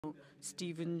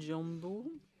Stephen Jumbo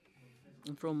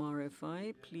from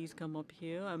RFI. Please come up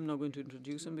here. I'm not going to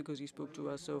introduce him because he spoke to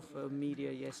us of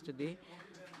media yesterday.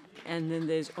 And then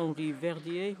there's Henri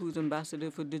Verdier, who's ambassador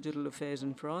for digital affairs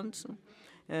in France.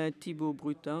 Thibault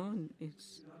Brutin,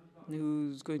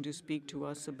 who's going to speak to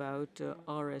us about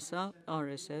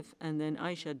RSF. And then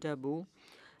Aisha Dabo,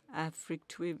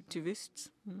 Africtivists.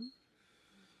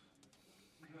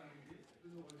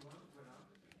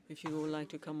 If you would like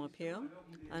to come up here.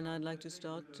 And I'd like to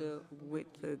start with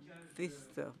the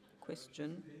fifth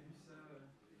question.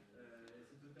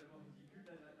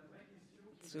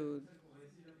 So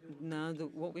now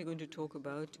what we're going to talk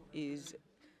about is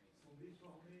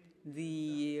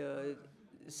the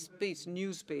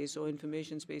news space or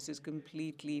information space is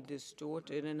completely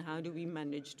distorted, and how do we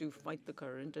manage to fight the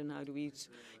current, and how do we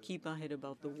keep our head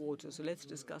above the water? So let's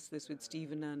discuss this with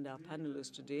Stephen and our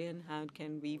panelists today, and how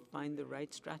can we find the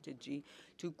right strategy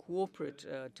to cooperate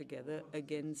together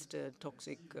against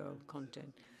toxic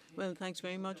content. Well, thanks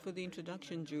very much for the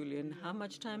introduction, Julian. How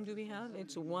much time do we have?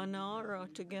 It's 1 hour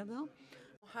together.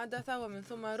 محادثة ومن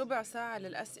ثم ربع ساعة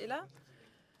للأسئلة.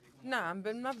 نعم،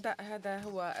 بالمبدأ هذا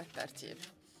هو الترتيب.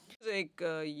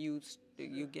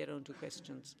 You get on to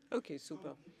questions. Okay,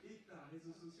 super.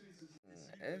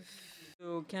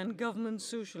 So can governments,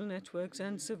 social networks,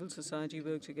 and civil society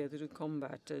work together to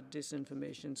combat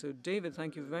disinformation? So, David,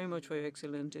 thank you very much for your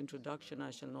excellent introduction. I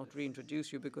shall not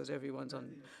reintroduce you because everyone's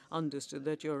understood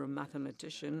that you're a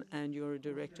mathematician and you're a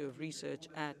director of research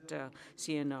at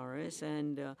CNRS,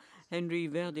 and Henri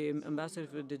Verdier, ambassador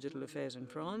for digital affairs in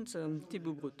France,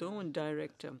 Thibault Brutin,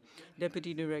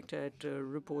 deputy director at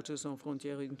Reporters Sans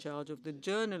Frontières, in charge of the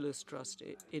Journalist Trust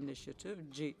Initiative,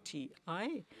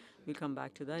 JTI. We'll come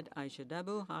back to that. Aisha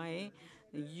Dabo, hi.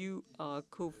 You are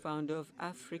co-founder of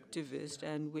Africtivist,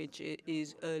 and which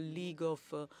is a league of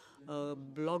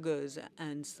bloggers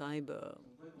and cyber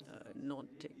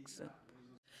nautics.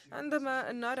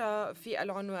 عندما نرى في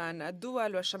العنوان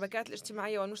الدول والشبكات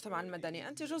الاجتماعية والمجتمع المدني،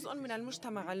 أنت جزء من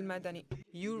المجتمع المدني.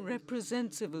 You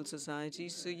represent civil society,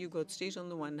 so you've got state on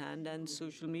the one hand and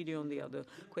social media on the other.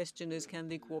 Question is, can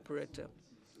they cooperate?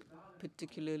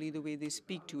 Particularly the way they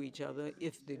speak to each other,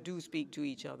 if they do speak to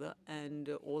each other, and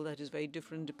all that is very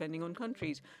different depending on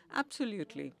countries.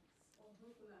 Absolutely.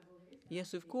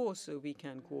 Yes, of course, we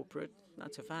can cooperate.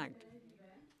 That's a fact.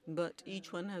 But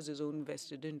each one has his own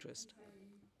vested interest.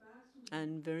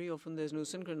 And very often there's no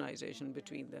synchronization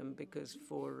between them, because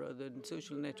for the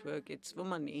social network, it's for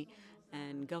money,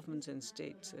 and governments and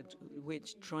states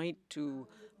which try to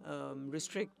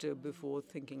restrict before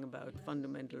thinking about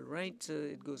fundamental rights,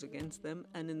 it goes against them.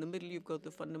 And in the middle, you've got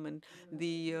the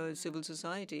civil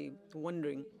society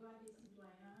wondering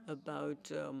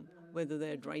about whether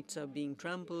their rights are being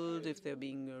trampled, if they're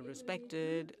being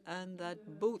respected, and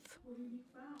that both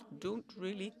don't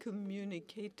really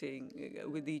communicating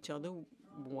with each other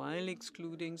while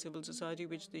excluding civil society,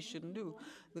 which they shouldn't do.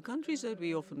 The countries that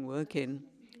we often work in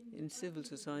civil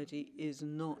society is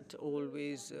not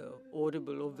always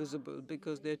audible or visible,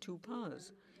 because there are two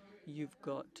powers. You've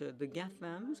got the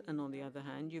GAFAMs, and on the other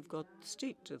hand, you've got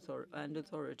state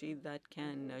authority that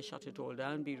can shut it all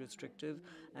down, be restrictive,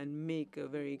 and make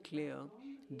very clear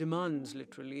demands,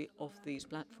 literally, of these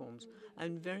platforms.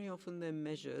 And very often their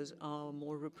measures are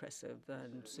more repressive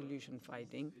than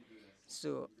solution-finding.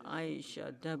 So,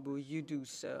 Aisha Dabo, you do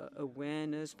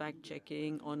awareness,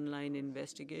 fact-checking, online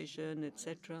investigation,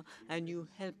 etc., and you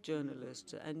help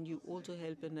journalists, and you also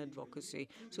help in advocacy.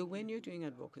 So when you're doing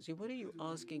advocacy, what are you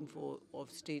asking for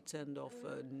of states and of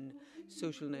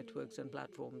social networks and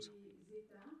platforms?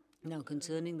 Now,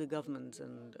 concerning the governments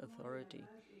and authority,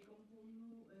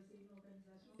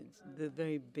 it's the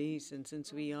very base, and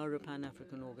since we are a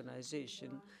Pan-African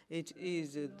organization, it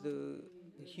is the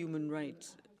human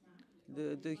rights,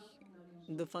 the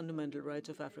fundamental rights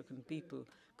of African people,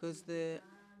 because there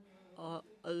are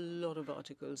a lot of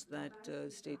articles that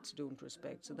states don't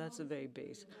respect. So that's the very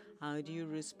base. How do you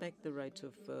respect the rights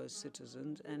of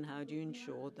citizens, and how do you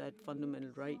ensure that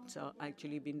fundamental rights are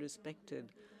actually being respected?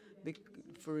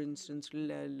 For instance,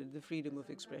 the freedom of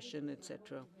expression,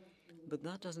 etc. But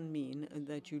that doesn't mean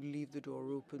that you leave the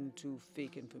door open to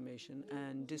fake information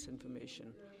and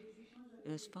disinformation.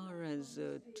 As far as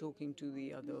talking to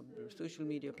the other social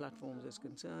media platforms is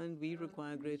concerned, we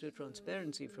require greater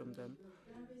transparency from them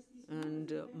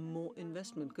and more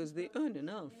investment, because they earn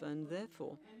enough, and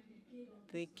therefore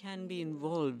they can be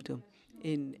involved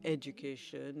in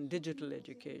education, digital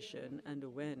education, and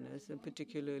awareness, and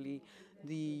particularly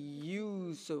the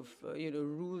use of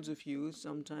rules of use.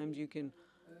 Sometimes you can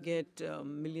get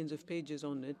millions of pages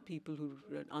on it. People who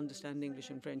understand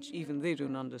English and French, even they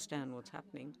don't understand what's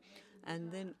happening.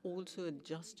 and then also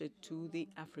adjust it to the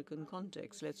African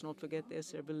context. Let's not forget there are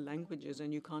several languages,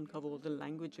 and you can't cover all the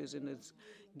languages in a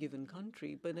given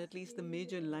country, but at least the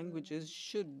major languages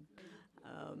should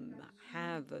um,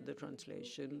 have the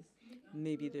translation.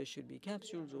 Maybe there should be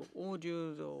capsules or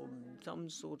audios or some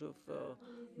sort of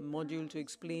module to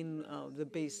explain the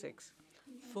basics.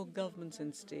 For governments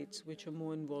and states which are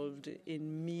more involved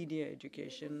in media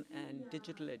education and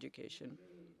digital education,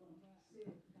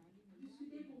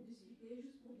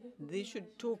 they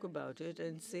should talk about it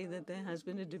and say that there has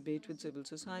been a debate with civil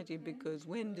society, because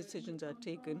when decisions are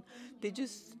taken, they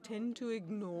just tend to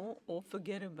ignore or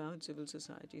forget about civil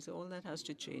society. So all that has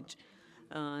to change.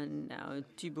 Now,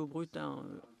 Thibaut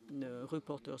Brutin,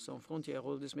 Reporters Sans Frontières,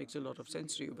 all this makes a lot of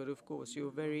sense to you, but of course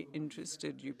you're very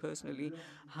interested, you personally,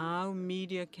 how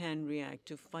media can react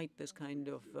to fight this kind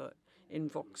of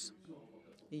invox.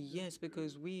 Yes,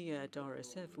 because we at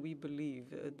RSF, we believe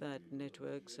that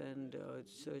networks and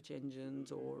search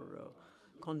engines or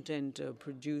content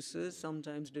producers,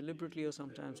 sometimes deliberately or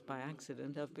sometimes by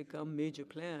accident, have become major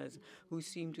players who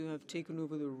seem to have taken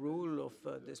over the role of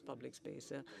this public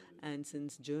space. And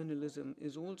since journalism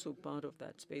is also part of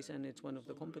that space and it's one of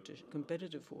the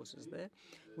competitive forces there,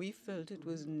 we felt it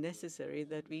was necessary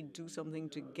that we do something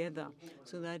together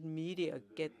so that media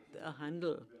get a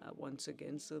handle once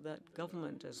again, so that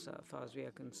government, as far as we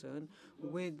are concerned,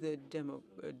 with the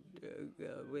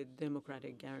with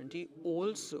democratic guarantee,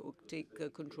 also take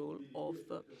control of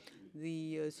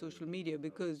the social media,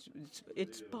 because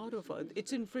it's part of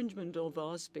it's infringement of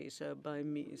our space by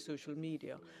social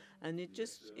media, and it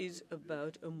just is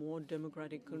about a more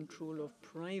democratic control of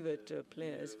private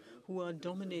players who are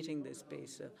dominating this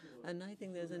space. And I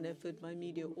think there's an effort by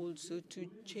media also to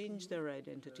change their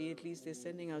identity. At least they're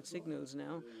sending out signals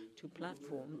now to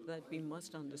platforms that we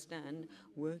must understand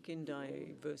work in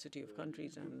diversity of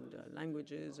countries and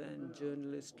languages and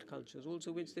journalist cultures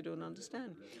also, which they don't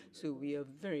understand. So we are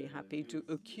very happy to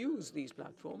accuse these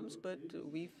platforms, but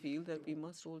we feel that we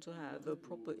must also have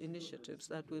proper initiatives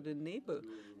that would enable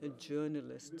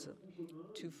journalists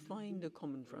to find a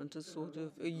common front, to sort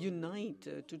of unite,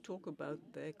 to talk about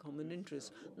their common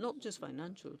interests, not just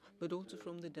financial, but also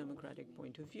from the democratic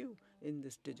point of view in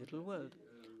this digital world.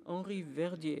 Henri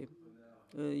Verdier,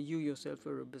 you yourself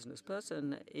are a business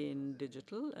person in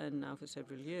digital, and now for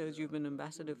several years you've been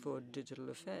ambassador for digital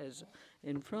affairs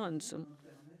in France.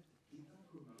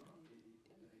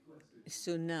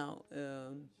 So now,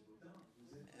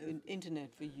 internet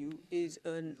for you is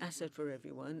an asset for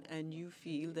everyone, and you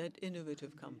feel that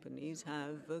innovative companies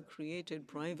have created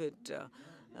private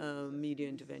media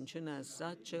intervention as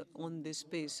such on this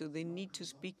space. So they need to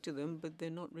speak to them, but they're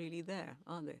not really there,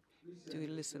 are they, to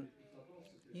listen?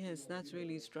 Yes, that's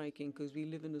really striking, because we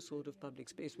live in a sort of public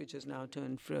space which has now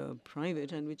turned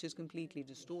private and which is completely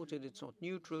distorted. It's not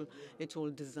neutral. It's all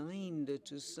designed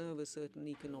to serve a certain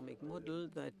economic model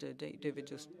that David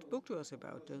just spoke to us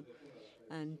about.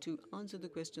 And to answer the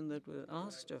question that was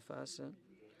asked of us,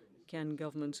 can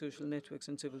government, social networks,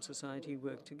 and civil society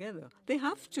work together? They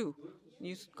have to.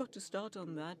 You've got to start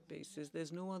on that basis.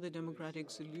 There's no other democratic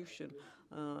solution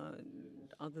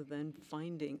other than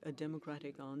finding a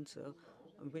democratic answer,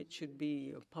 which should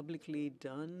be publicly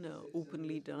done,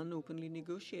 openly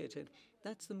negotiated.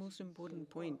 That's the most important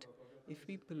point. If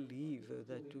we believe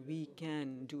that we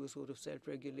can do a sort of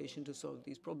self-regulation to solve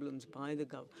these problems by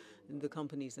the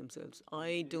companies themselves,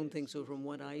 I don't think so. From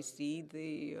what I see,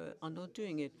 they are not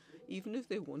doing it. Even if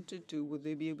they wanted to, would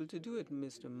they be able to do it?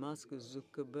 Mr. Musk,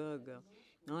 Zuckerberg,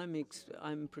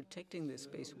 I'm protecting this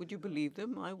space. Would you believe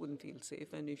them? I wouldn't feel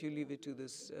safe. And if you leave it to the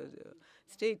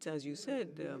states, as you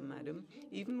said, madam,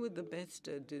 even with the best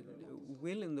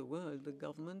will in the world, the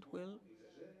government will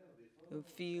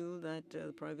feel that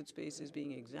private space is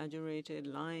being exaggerated,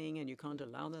 lying, and you can't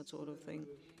allow that sort of thing.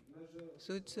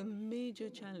 So it's a major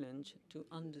challenge to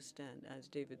understand, as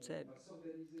David said,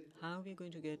 how we're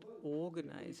going to get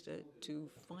organized to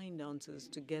find answers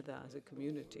together as a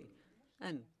community.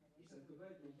 And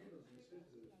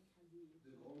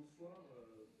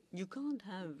you can't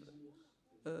have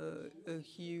a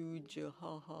huge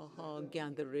ha ha ha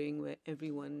gathering where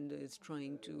everyone is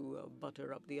trying to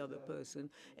butter up the other person.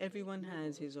 Everyone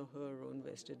has his or her own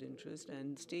vested interest,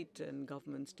 and state and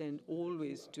governments tend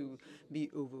always to be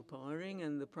overpowering,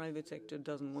 and the private sector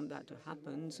doesn't want that to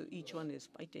happen. So each one is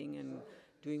fighting and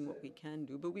doing what we can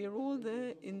do. But we are all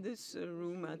there in this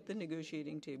room at the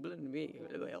negotiating table, and we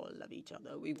all love each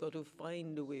other. We've got to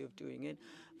find a way of doing it,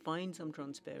 find some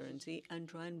transparency, and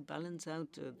try and balance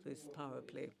out this power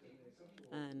play.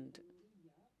 And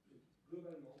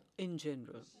in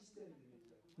general,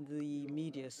 the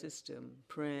media system,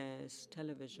 press,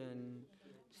 television,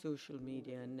 social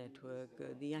media network,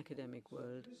 the academic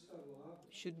world,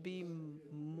 should be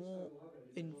more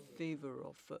in favor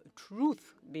of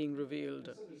truth being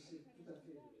revealed.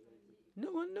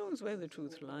 No one knows where the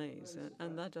truth lies,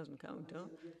 and that doesn't count. Huh?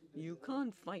 You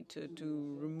can't fight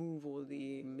to remove all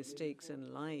the mistakes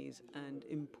and lies and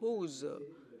impose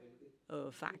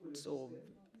facts or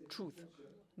truth.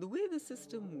 The way the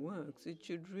system works, it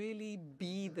should really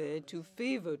be there to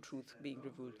favor truth being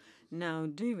revealed. Now,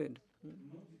 David,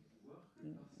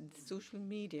 social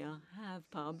media have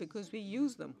power because we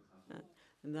use them.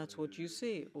 And that's what you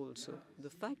say also. The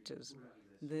fact is,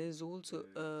 there's also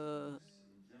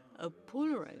a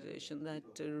polarization that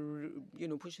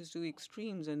pushes to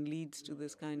extremes and leads to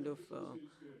this kind of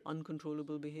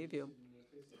uncontrollable behavior.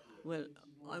 Well,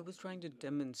 I was trying to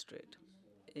demonstrate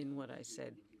in what I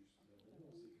said,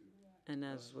 and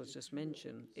as was just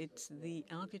mentioned, it's the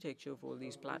architecture of all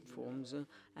these platforms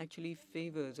actually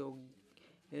favors or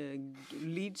uh,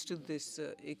 leads to this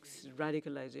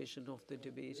radicalization of the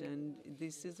debate. And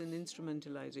this is an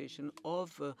instrumentalization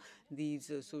of these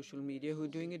social media who are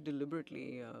doing it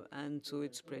deliberately. And so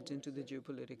it spreads into the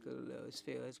geopolitical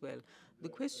sphere as well. The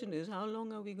question is, how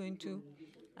long are we going to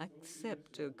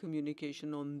accept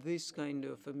communication on this kind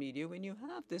of media when you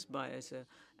have this bias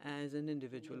as an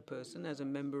individual person, as a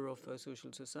member of a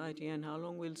social society, and how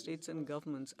long will states and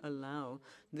governments allow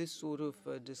this sort of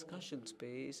discussion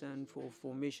space and for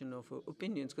formation of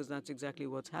opinions? Because that's exactly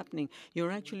what's happening.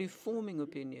 You're actually forming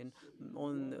opinion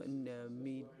on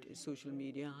social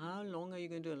media. How long are you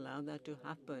going to allow that to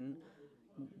happen?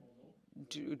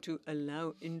 To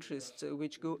allow interests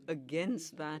which go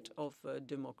against that of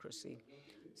democracy.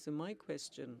 So my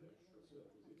question,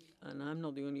 and I'm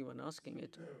not the only one asking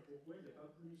it,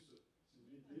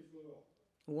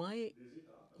 why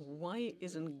why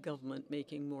isn't government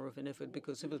making more of an effort,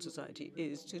 because civil society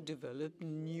is, to develop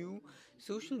new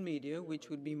social media which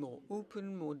would be more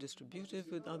open, more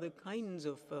distributive, with other kinds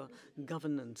of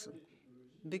governance?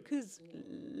 Because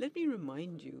let me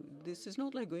remind you, this is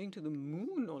not like going to the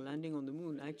moon or landing on the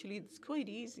moon. Actually, it's quite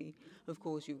easy. Of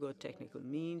course, you've got technical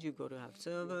means, you've got to have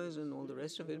servers and all the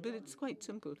rest of it, but it's quite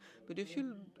simple. But if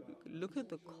you look at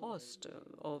the cost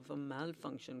of a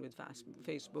malfunction with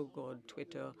Facebook or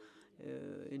Twitter,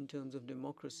 in terms of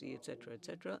democracy,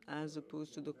 etc., as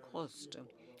opposed to the cost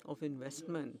of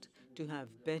investment to have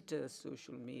better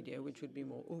social media, which would be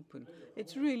more open.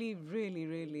 It's really, really,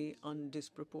 really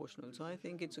undisproportional. So I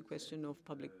think it's a question of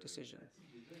public decision.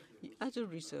 As a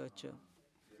researcher,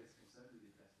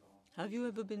 have you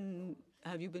ever been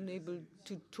have you been able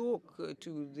to talk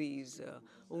to these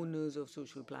owners of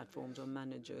social platforms or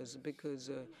managers, because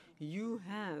you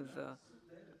have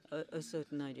a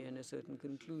certain idea and a certain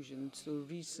conclusion? So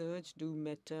research, do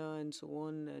Meta and so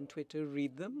on, and Twitter,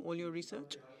 read them, all your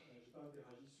research?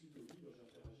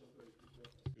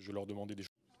 Je leur demandais des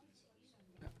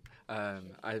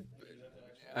Um, I,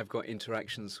 I've got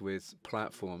interactions with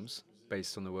platforms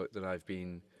based on the work that I've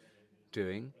been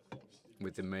doing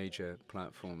with the major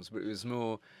platforms, but it was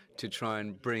more to try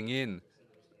and bring in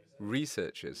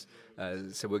researchers.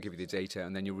 So we'll give you the data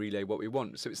and then you relay what we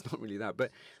want. So it's not really that.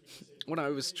 But what I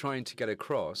was trying to get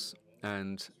across,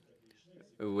 and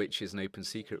which is an open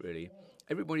secret really,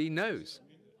 everybody knows.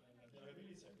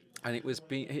 And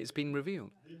it's been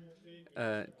revealed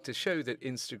to show that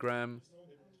Instagram,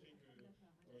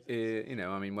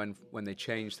 I mean, when they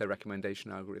changed their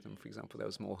recommendation algorithm, for example, there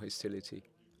was more hostility,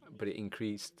 but it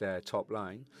increased their top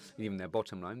line, even their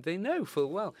bottom line. They know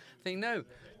full well. They know,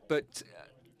 but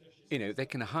they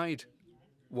can hide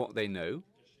what they know,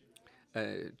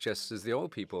 just as the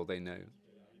old people they know.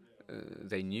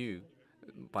 They knew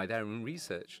by their own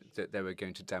research that they were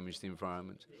going to damage the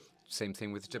environment. Same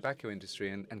thing with the tobacco industry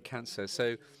and cancer.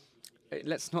 So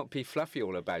let's not be fluffy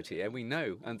all about it. We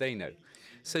know, and they know.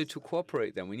 So to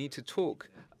cooperate, then we need to talk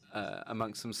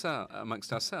amongst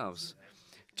ourselves.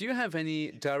 Do you have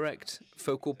any direct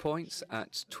focal points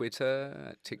at Twitter,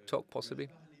 at TikTok, possibly?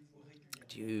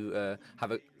 Do you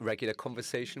have a regular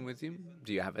conversation with them?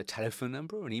 Do you have a telephone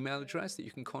number or an email address that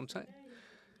you can contact?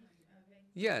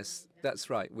 Yes, that's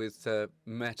right. With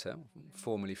Meta,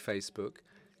 formerly Facebook,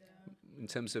 in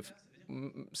terms of,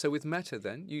 so with Meta,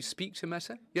 then you speak to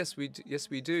Meta? Yes, we do. Yes,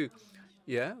 we do.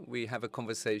 Yeah, we have a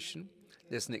conversation.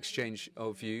 There's an exchange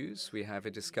of views. We have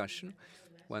a discussion.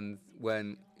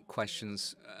 When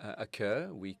questions occur,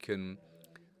 we can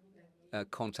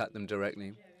contact them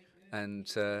directly and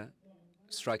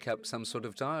strike up some sort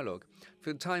of dialogue.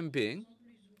 For the time being,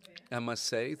 I must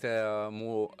say they are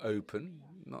more open.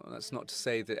 That's not to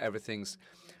say that everything's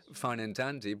fine and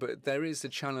dandy, but there is a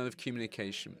channel of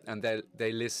communication, and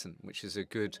they listen, which is a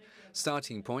good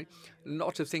starting point. A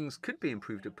lot of things could be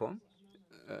improved upon,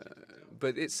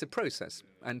 but it's a process.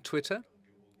 And Twitter,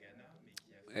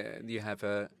 you have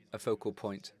a focal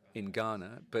point in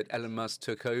Ghana, but Elon Musk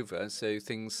took over, so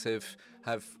things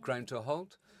have ground to a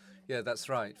halt. Yeah, that's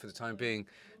right. For the time being,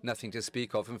 nothing to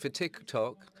speak of. And for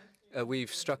TikTok,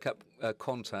 we've struck up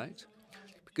contact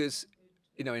because,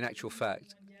 in actual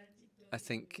fact, I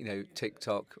think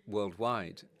TikTok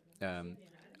worldwide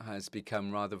has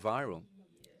become rather viral,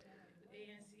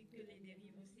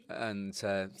 and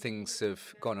things have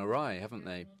gone awry, haven't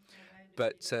they?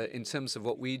 But in terms of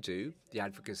what we do, the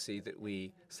advocacy that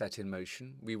we set in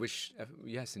motion, we wish,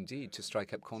 yes, indeed, to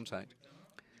strike up contact.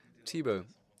 Thibault,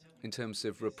 in terms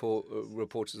of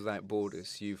Reporters Without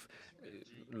Borders, you've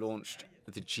launched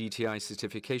the GTI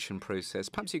certification process.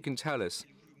 Perhaps you can tell us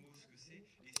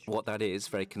what that is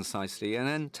very concisely, and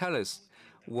then tell us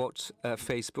what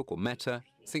Facebook or Meta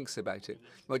thinks about it.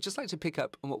 Well, I'd just like to pick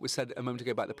up on what we said a moment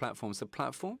ago about the platforms. The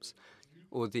platforms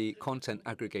or the content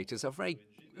aggregators are very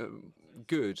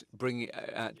good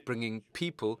at bringing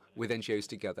people with NGOs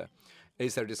together.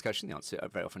 Is there a discussion? The answer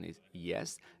very often is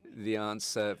yes. The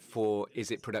answer for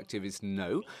is it productive is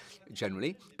no,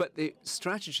 generally. But the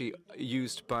strategy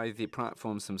used by the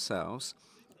platforms themselves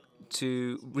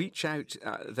to reach out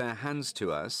their hands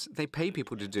to us, they pay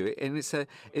people to do it, and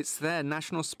it's their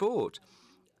national sport.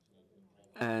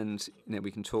 And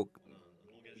we can talk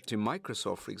to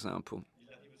Microsoft, for example.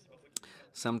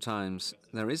 Sometimes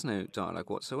there is no dialogue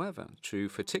whatsoever. True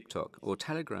for TikTok or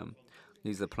Telegram.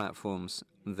 These are platforms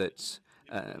that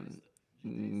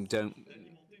don't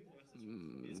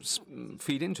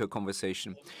feed into a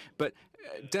conversation. But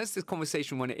does this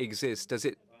conversation, when it exists, does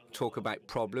it talk about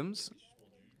problems?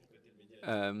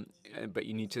 But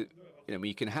you need to,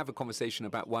 you can have a conversation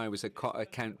about why was an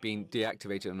account being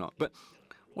deactivated or not. But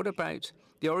what about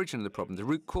the origin of the problem, the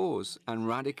root cause, and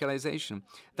radicalization?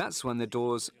 That's when the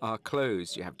doors are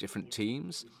closed. You have different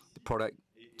teams, the product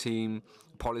team,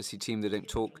 policy team, that don't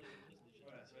talk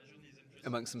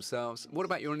amongst themselves. What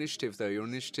about your initiative, though? Your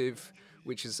initiative,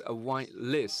 which is a white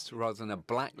list rather than a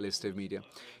black list of media.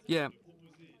 Yeah,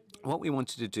 what we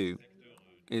wanted to do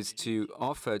is to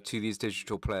offer to these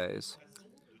digital players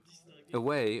a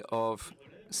way of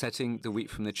setting the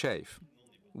wheat from the chaff.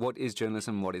 What is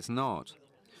journalism, what is not?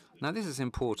 Now, this is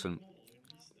important.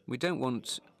 We don't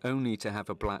want only to have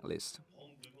a blacklist.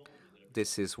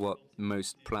 This is what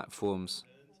most platforms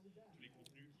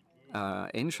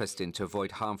are interested in, to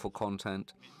avoid harmful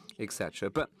content, etc.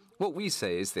 But what we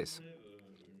say is this.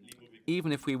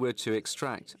 Even if we were to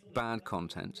extract bad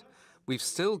content, we've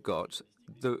still got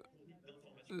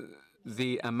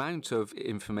the amount of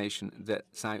information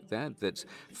that's out there that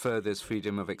furthers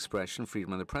freedom of expression,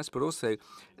 freedom of the press, but also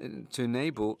to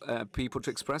enable people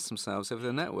to express themselves over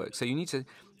the network. So you need to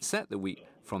set the wheat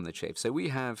from the chaff. So we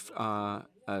have our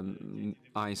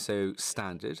ISO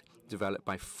standard developed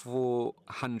by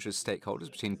 400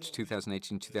 stakeholders between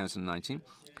 2018 and 2019.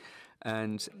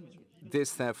 And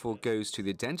this, therefore, goes to the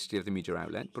identity of the media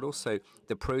outlet, but also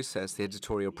the process, the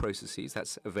editorial processes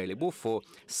that's available for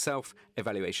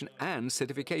self-evaluation and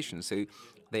certification. So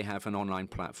they have an online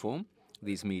platform,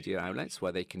 these media outlets,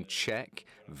 where they can check,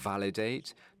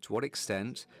 validate to what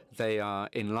extent they are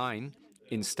in line,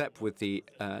 in step with the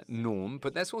norm.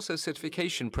 But there's also a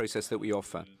certification process that we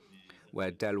offer,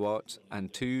 where Deloitte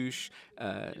and Touche,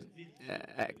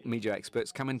 media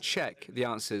experts, come and check the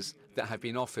answers that have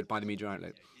been offered by the media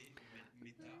outlet.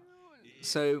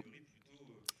 So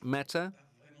Meta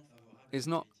is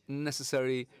not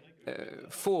necessarily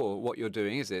for what you're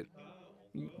doing, is it?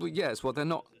 Well, yes, well, they're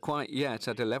not quite yet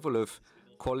at a level of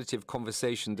quality of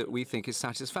conversation that we think is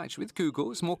satisfactory. With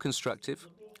Google, it's more constructive.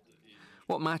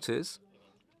 What matters,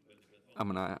 I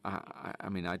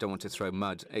mean, I don't want to throw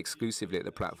mud exclusively at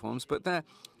the platforms, but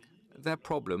their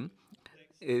problem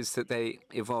is that they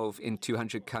evolve in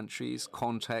 200 countries,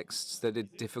 contexts that are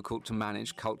difficult to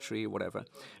manage, culturally, whatever.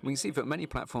 We can see that many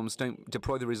platforms don't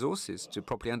deploy the resources to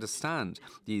properly understand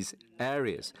these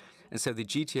areas. And so the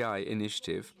GTI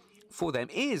initiative for them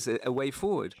is a way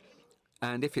forward.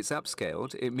 And if it's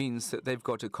upscaled, it means that they've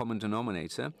got a common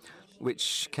denominator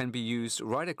which can be used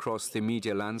right across the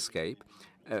media landscape,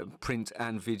 print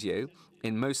and video,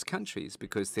 in most countries,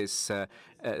 because this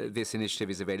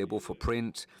initiative is available for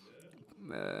print,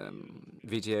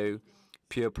 video,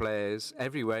 pure players,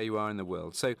 everywhere you are in the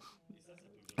world. So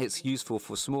it's useful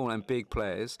for small and big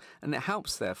players, and it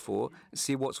helps, therefore,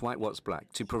 see what's white, what's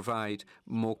black, to provide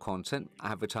more content,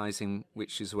 advertising,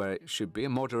 which is where it should be,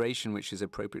 and moderation, which is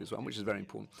appropriate as well, which is very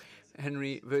important.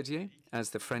 Henry Verdier, as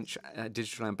the French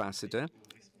digital ambassador,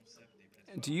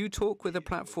 do you talk with the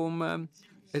platform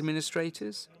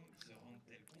administrators?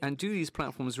 And do these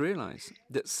platforms realize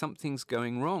that something's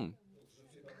going wrong?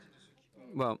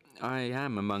 Well, I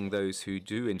am among those who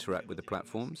do interact with the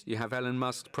platforms. You have Elon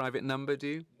Musk's private number, do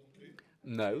you?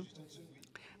 No.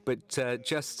 But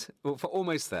just for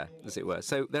almost there, as it were.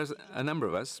 So there's a number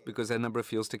of us, because there are a number of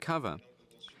fields to cover.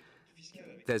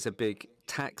 There's a big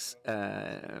tax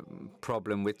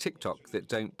problem with TikTok that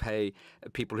don't pay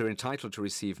people who are entitled to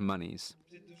receive monies.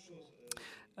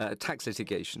 Tax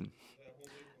litigation.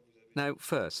 Now,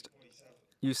 first,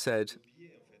 you said,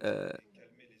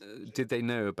 did they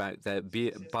know about their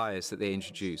bias that they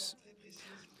introduce?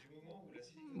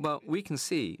 Well, we can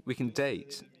see, we can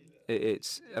date.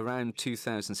 It's around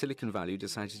 2000, Silicon Valley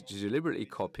decided to deliberately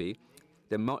copy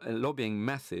the lobbying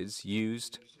methods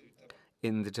used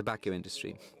in the tobacco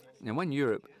industry. Now, when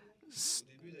Europe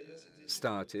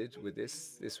started with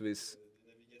this was,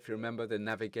 if you remember, the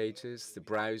navigators, the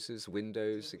browsers,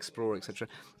 Windows, Explorer, etc.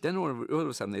 Then all of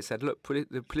a sudden they said, look,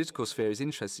 the political sphere is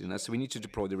interested in us, so we need to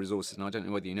deploy the resources. And I don't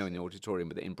know whether you know in the auditorium,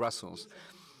 but in Brussels,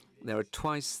 there are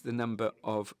twice the number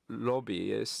of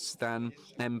lobbyists than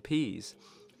MPs.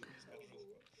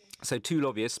 So 2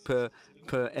 lobbyists per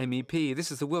MEP.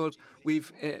 This is the world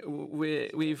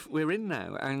we're in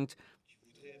now, and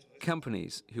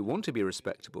companies who want to be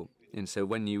respectable. And so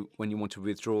when you want to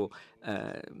withdraw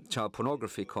child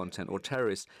pornography content or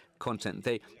terrorist content,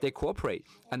 they cooperate,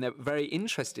 and they're very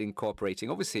interested in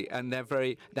cooperating, obviously, and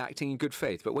they're acting in good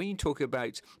faith. But when you talk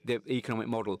about the economic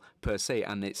model per se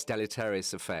and its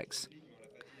deleterious effects,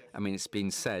 I mean, it's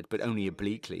been said, but only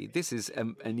obliquely, this is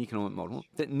an economic model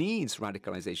that needs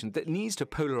radicalization, that needs to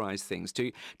polarize things,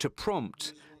 to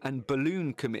prompt and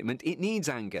balloon commitment. It needs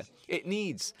anger. It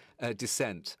needs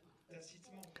dissent.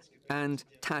 And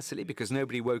tacitly, because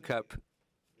nobody woke up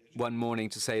one morning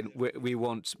to say, we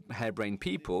want harebrained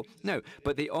people. No,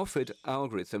 but they offered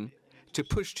algorithm to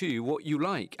push to you what you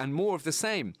like and more of the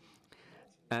same.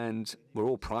 And we're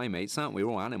all primates, aren't we?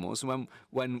 We're all animals. And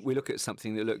when we look at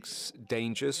something that looks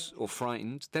dangerous or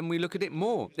frightened, then we look at it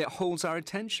more. It holds our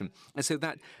attention. And so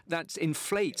that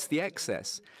inflates the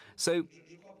excess. So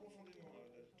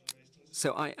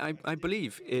I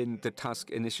believe in the Tusk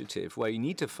initiative, where you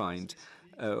need to find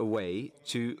a way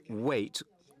to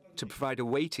provide a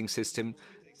weighting system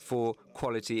for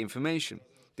quality information.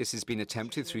 This has been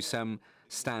attempted through some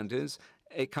standards,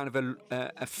 a kind of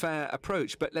a fair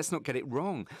approach, but let's not get it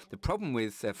wrong. The problem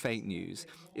with fake news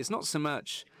is not so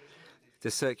much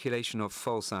the circulation of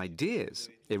false ideas,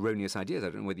 erroneous ideas. I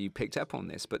don't know whether you picked up on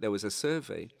this, but there was a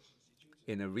survey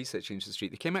in a research industry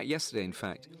that came out yesterday, in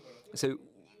fact. So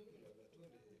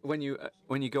when you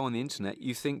go on the internet,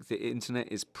 you think the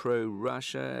internet is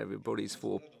pro-Russia, everybody's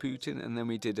for Putin, and then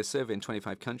we did a survey in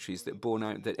 25 countries that bore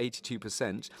out that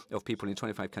 82% of people in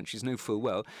 25 countries know full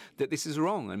well that this is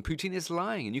wrong and Putin is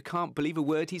lying and you can't believe a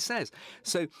word he says.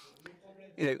 So,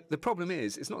 the problem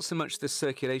is, it's not so much the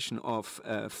circulation of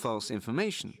false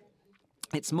information.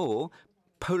 It's more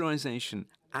polarization,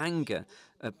 anger,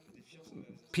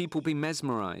 people being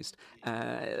mesmerized,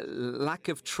 lack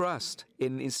of trust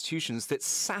in institutions that's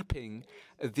sapping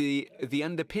the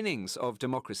underpinnings of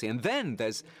democracy. And then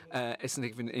there's a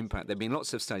significant impact. There have been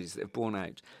lots of studies that have borne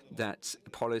out that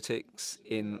politics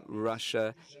in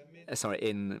Russia,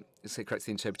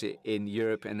 correctly interpreted, in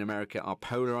Europe and America are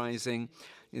polarizing,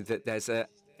 that there's a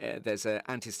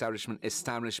anti-establishment,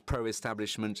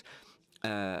 pro-establishment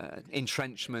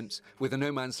entrenchment with a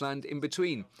no man's land in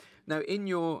between. Now, in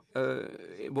your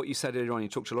what you said earlier on, you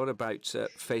talked a lot about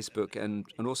Facebook and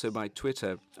also about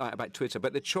Twitter,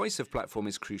 but the choice of platform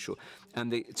is crucial,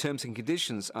 and the terms and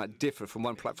conditions differ from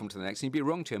one platform to the next. And you'd be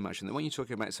wrong to imagine that when you're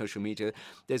talking about social media,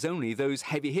 there's only those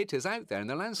heavy hitters out there in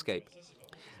the landscape.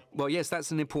 Well, yes,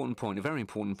 that's an important point, a very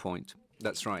important point.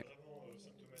 That's right.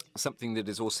 Something that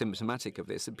is all symptomatic of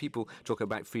this. And people talk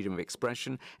about freedom of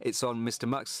expression. It's on Mr.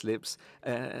 Musk's lips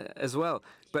as well.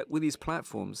 But with these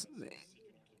platforms,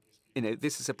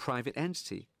 this is a private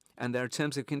entity, and there are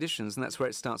terms and conditions, and that's where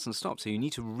it starts and stops. So you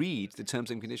need to read the terms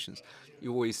and conditions.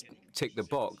 You always tick the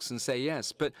box and say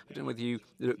yes, but I don't know whether you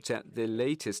looked at the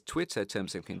latest Twitter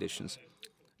terms and conditions.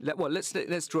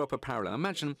 Let's draw up a parallel.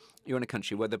 Imagine you're in a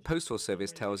country where the postal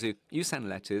service tells you, you send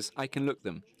letters, I can look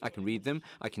them, I can read them,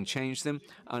 I can change them,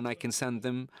 and I can send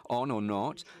them on or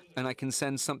not, and I can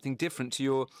send something different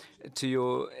to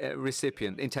your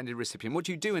recipient, intended recipient. What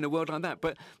do you do in a world like that?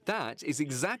 But that is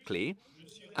exactly,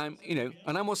 and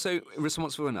I'm also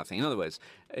responsible for nothing. In other words,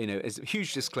 as a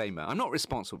huge disclaimer, I'm not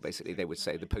responsible, basically, they would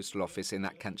say, the postal office in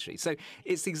that country. So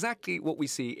it's exactly what we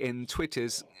see in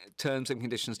Twitter's terms and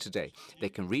conditions today. They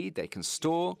can read, they can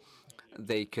store,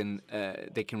 They can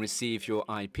receive your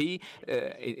IP,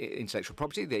 intellectual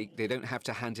property. They don't have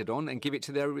to hand it on and give it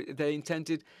to their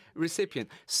intended recipient.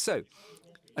 So.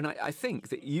 And I think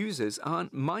that users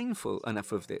aren't mindful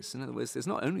enough of this. In other words, there's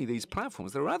not only these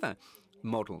platforms, there are other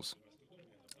models.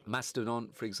 Mastodon,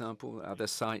 for example, other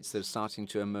sites that are starting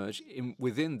to emerge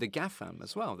within the GAFAM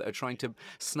as well, that are trying to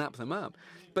snap them up.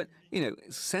 But,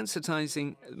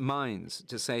 sensitizing minds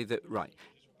to say that, right,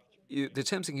 the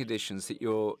terms and conditions that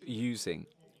you're using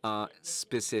are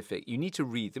specific. You need to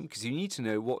read them because you need to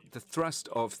know what the thrust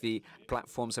of the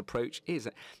platform's approach is.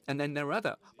 And then there are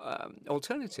other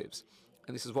alternatives.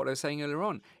 And this is what I was saying earlier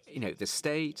on. The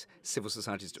state, civil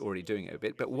society is already doing it a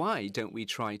bit, but why don't we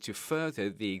try to further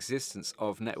the existence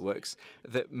of networks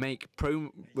that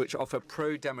which offer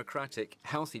pro-democratic,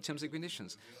 healthy terms and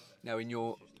conditions? Now, in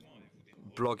your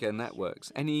blogger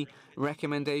networks, any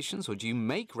recommendations, or do you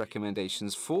make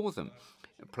recommendations for them?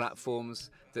 Platforms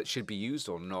that should be used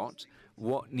or not?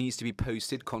 What needs to be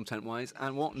posted content-wise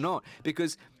and what not?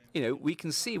 Because we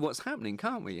can see what's happening,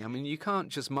 can't we? I mean, you can't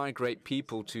just migrate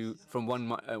people from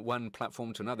one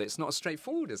platform to another. It's not as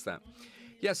straightforward as that.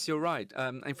 Yes, you're right.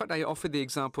 In fact, I offered the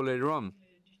example earlier on.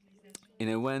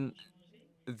 When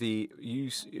the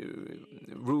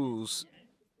rules,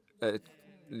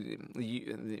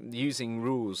 using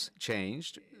rules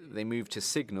changed, they moved to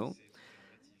Signal.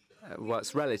 Well,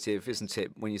 it's relative, isn't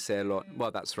it, when you say a lot?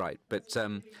 Well, that's right. But,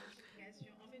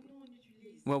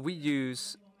 we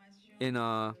use in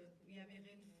our,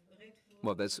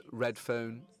 there's Red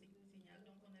Phone,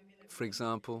 for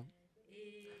example,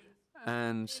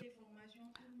 and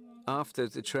after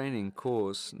the training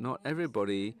course, not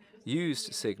everybody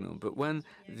used Signal, but when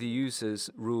the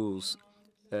users' rules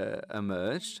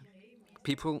emerged,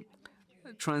 people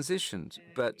transitioned,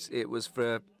 but it was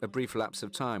for a brief lapse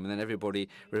of time, and then everybody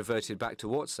reverted back to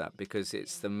WhatsApp because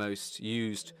it's the most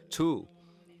used tool,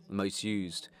 most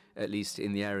used, at least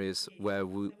in the areas where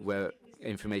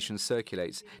information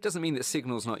circulates. It doesn't mean that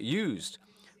Signal's not used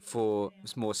for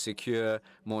more secure,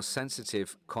 more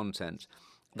sensitive content.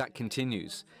 That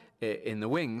continues in the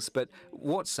wings, but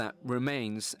WhatsApp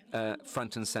remains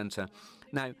front and center.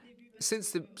 Now,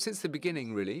 since the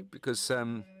beginning, really, because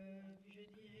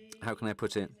how can I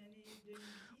put it?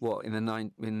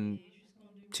 In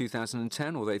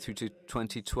 2010 all the way through to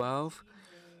 2012,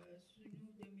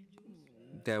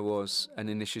 there was an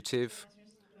initiative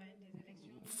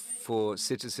for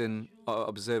Citizen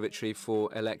Observatory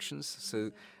for Elections.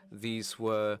 So these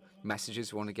were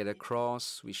messages we want to get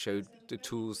across. We showed the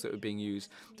tools that were being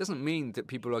used. It doesn't mean that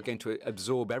people are going to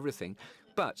absorb everything,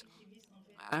 but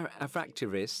our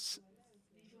activists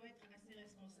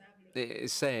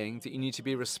is saying that you need to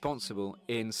be responsible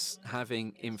in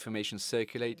having information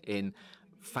circulate, in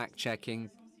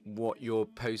fact-checking what you're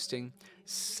posting,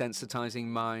 sensitizing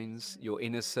minds, your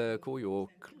inner circle, your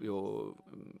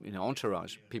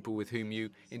entourage, people with whom you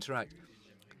interact. Do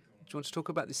you want to talk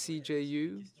about the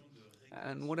CJU?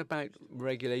 And what about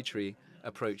regulatory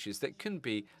approaches that can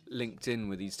be linked in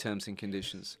with these terms and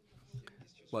conditions?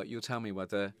 Well, you'll tell me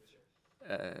whether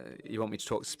you want me to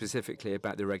talk specifically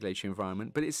about the regulatory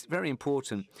environment, but it's very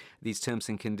important, these terms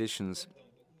and conditions.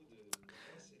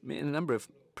 In a number of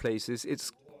places,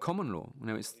 it's common law.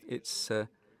 It's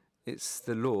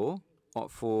the law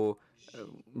for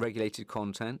regulated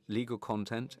content, legal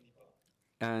content,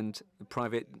 and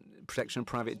protection of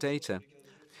private data.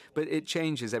 But it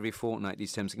changes every fortnight,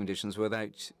 these terms and conditions,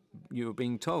 without you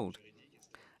being told.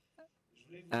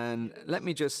 And let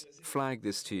me just flag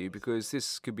this to you, because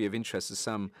this could be of interest to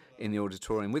some in the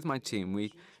auditorium. With my team,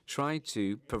 we try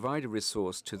to provide a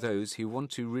resource to those who want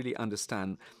to really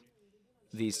understand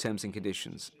these terms and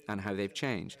conditions and how they've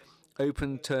changed.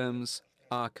 Open Terms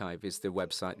Archive is the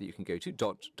website that you can go to,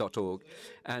 .org.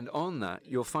 And on that,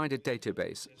 you'll find a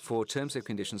database for terms and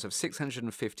conditions of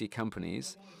 650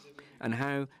 companies and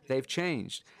how they've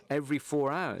changed. Every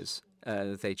 4 hours,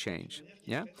 they change.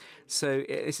 Yeah? So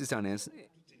this is done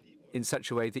in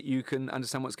such a way that you can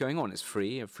understand what's going on. It's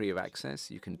free of access.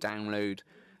 You can download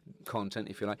content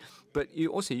if you like. But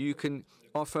you can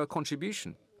offer a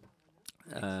contribution.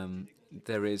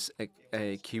 There is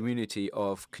a community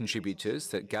of contributors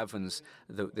that governs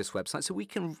this website, so we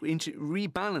can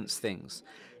rebalance things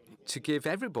to give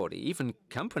everybody, even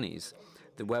companies,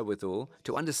 the wherewithal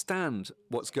to understand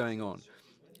what's going on.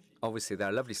 Obviously, there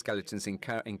are lovely skeletons in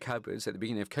cupboards. At the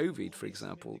beginning of COVID, for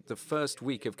example, the first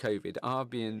week of COVID,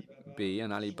 Airbnb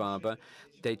and Alibaba,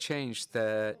 they changed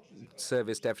their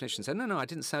service definition. Said, no, I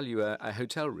didn't sell you a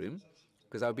hotel room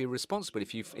because I would be responsible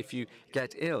if you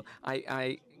get ill.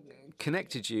 I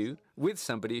connected you with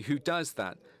somebody who does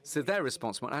that, so they're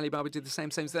responsible. And Alibaba did the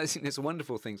same. So I think there's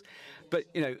wonderful things, but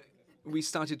we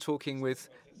started talking with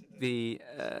the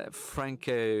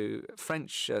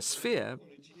Franco-French sphere.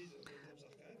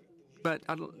 But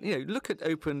look at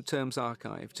Open Terms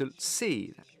Archive to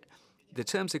see the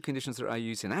terms and conditions that are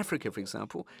used in Africa, for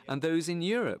example, and those in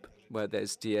Europe, where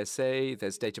there's DSA,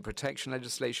 there's data protection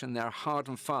legislation, there are hard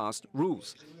and fast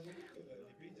rules.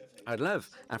 I'd love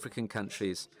African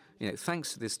countries,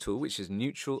 thanks to this tool, which is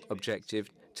neutral, objective,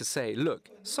 to say, look,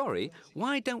 sorry,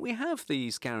 why don't we have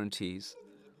these guarantees?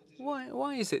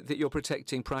 Why is it that you're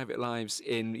protecting private lives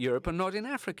in Europe and not in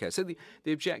Africa? So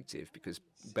the objective, because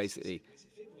basically,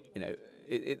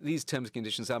 these terms and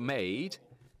conditions are made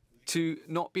to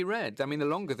not be read. I mean, they're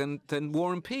longer than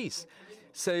War and Peace.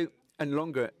 So, and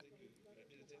longer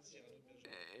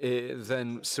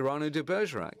than Cyrano de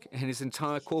Bergerac and his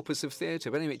entire corpus of theatre.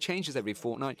 But anyway, it changes every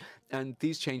fortnight, and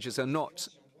these changes are not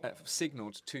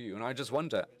signalled to you. And I just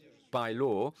wonder, by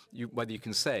law, whether you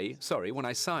can say, sorry, when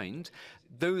I signed,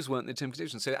 those weren't the terms and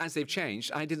conditions. So as they've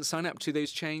changed, I didn't sign up to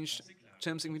those changed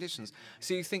terms and conditions.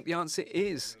 So you think the answer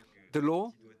is the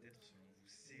law?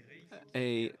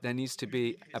 There needs to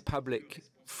be a public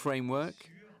framework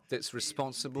that's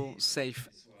responsible, safe,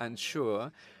 and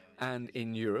sure. And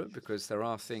in Europe, because there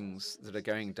are things that are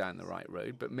going down the right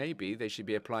road, but maybe they should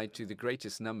be applied to the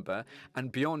greatest number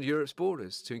and beyond Europe's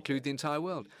borders to include the entire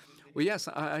world. Well, yes,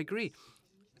 I agree.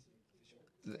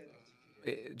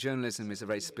 Journalism is a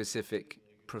very specific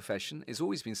profession. It's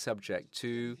always been subject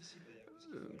to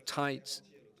tight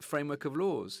framework of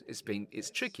laws. It's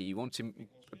tricky. You want to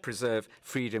preserve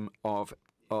freedom of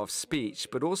speech,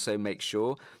 but also make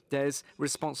sure there's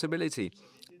responsibility.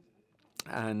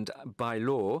 And by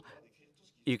law,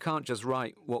 you can't just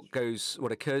write what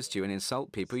occurs to you and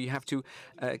insult people. You have to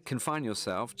confine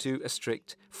yourself to a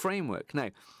strict framework.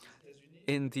 Now,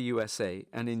 in the USA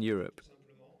and in Europe,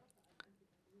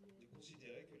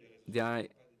 the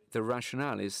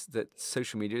rationale is that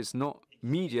social media is not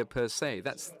media per se.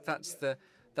 That's the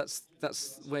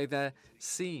way they're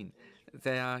seen.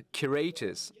 They are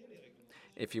curators,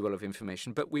 if you will, of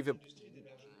information. But we've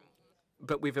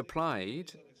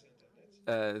applied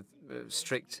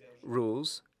strict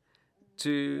rules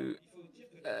to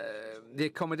the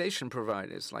accommodation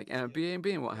providers like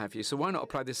Airbnb and what have you. So why not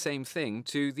apply the same thing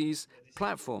to these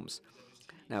platforms?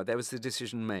 Now, there was the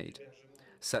decision made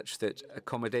such that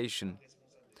accommodation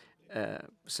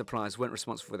suppliers weren't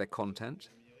responsible for their content.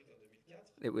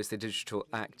 It was the Digital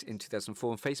Act in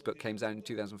 2004, and Facebook came out in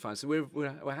 2005. So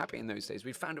we're happy in those days.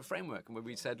 We found a framework where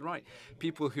we said, right,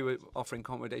 people who are offering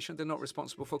accommodation, they're not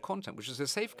responsible for content, which is a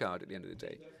safeguard at the end of the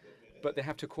day. But they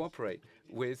have to cooperate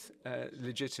with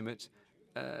legitimate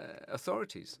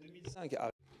authorities.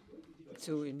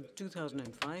 So in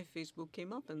 2005, Facebook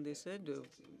came up and they said,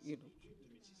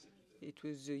 it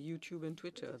was YouTube and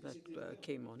Twitter that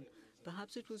came on.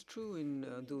 Perhaps it was true in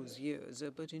those years,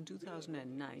 but in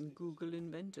 2009, Google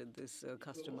invented this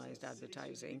customized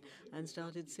advertising and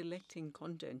started selecting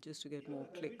content just to get more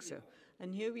clicks.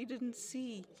 And here we didn't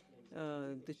see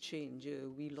the change.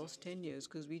 We lost 10 years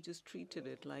because we just treated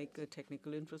it like a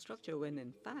technical infrastructure, when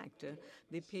in fact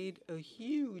they played a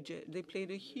huge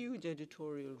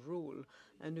editorial role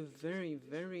and a very,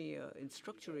 very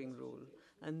structuring role,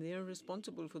 and they are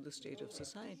responsible for the state of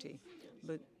society.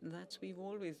 But that's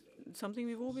something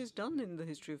we've always done in the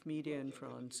history of media in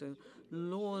France.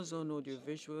 Laws on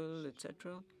audiovisual,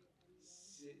 etc.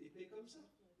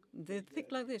 They're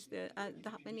thick like this. There are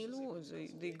that many laws.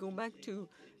 They go back to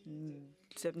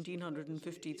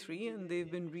 1753, and they've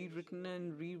been rewritten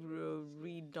and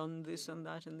redone this and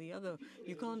that and the other.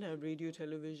 You can't have radio,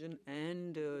 television,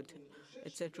 and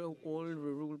etc. all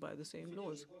ruled by the same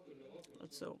laws.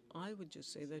 So I would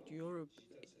just say that Europe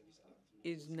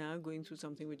is now going through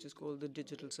something which is called the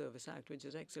Digital Service Act, which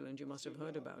is excellent. You must have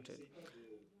heard about it.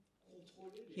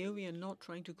 Here we are not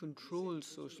trying to control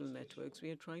social networks.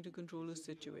 We are trying to control a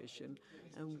situation,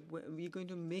 and we're going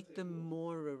to make them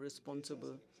more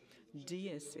responsible.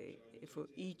 DSA, for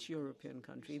each European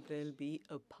country, there'll be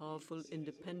a powerful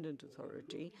independent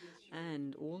authority,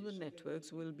 and all the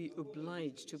networks will be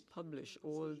obliged to publish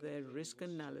all their risk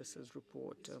analysis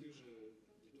report.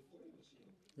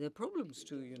 There are problems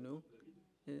too,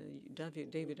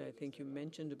 David, I think you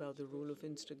mentioned about the role of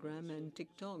Instagram and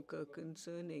TikTok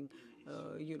concerning,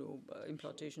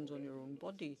 implantations on your own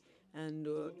body and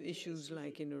issues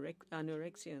like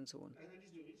anorexia and so on.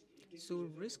 So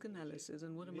risk analysis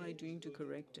and what am I doing to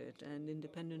correct it, and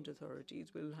independent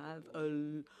authorities will have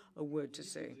a word to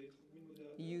say.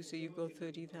 You say you've got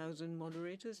 30,000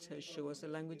 moderators. Show us the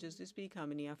languages they speak. How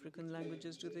many African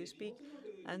languages do they speak?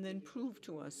 And then prove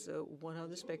to us what are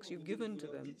the specs you've given to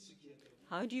them.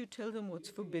 How do you tell them what's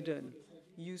forbidden?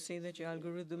 You say that your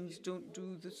algorithms don't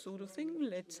do this sort of thing.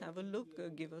 Let's have a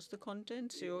look. Give us the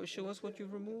content. Show us what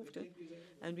you've removed.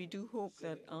 And we do hope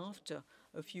that after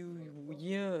a few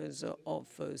years of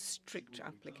strict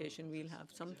application, we'll have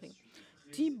something.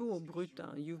 Thibault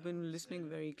Brutin, you've been listening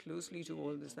very closely to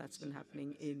all this that's been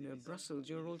happening in Brussels.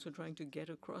 You're also trying to get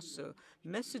across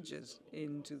messages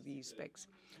into these specs.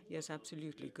 Yes,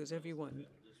 absolutely, because everyone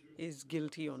is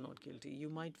guilty or not guilty. You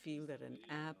might feel that an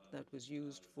app that was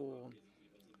used for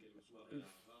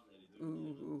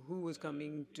who was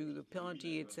coming to the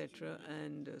party, etc.,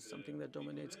 and something that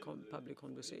dominates public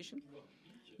conversation.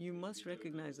 You must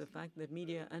recognize the fact that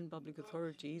media and public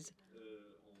authorities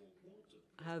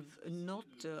have not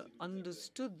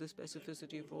understood the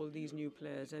specificity of all these new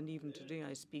players. And even today,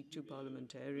 I speak to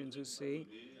parliamentarians who say,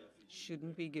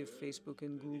 shouldn't we give Facebook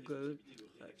and Google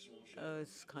a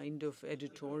kind of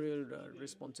editorial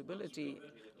responsibility?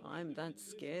 That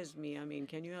scares me. I mean,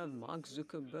 can you have Mark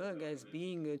Zuckerberg as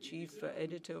being a chief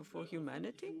editor for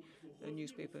Humanity, a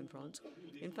newspaper in France?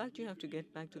 In fact, you have to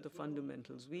get back to the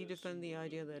fundamentals. We defend the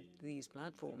idea that these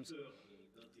platforms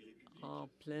are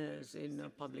players in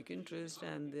public interest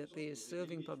and that they are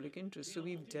serving public interest. So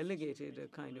we've delegated a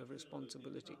kind of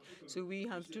responsibility. So we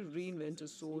have to reinvent a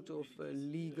sort of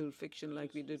legal fiction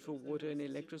like we did for water and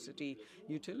electricity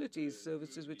utilities,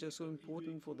 services which are so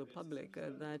important for the public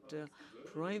that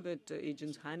private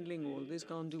agents handling all this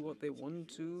can't do what they want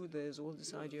to. There's all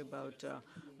this idea about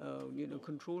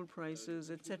control prices,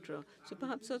 etc. So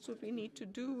perhaps that's what we need to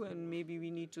do, and maybe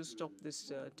we need to stop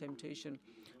this temptation,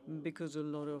 because a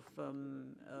lot of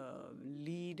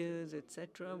leaders,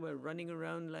 etc., were running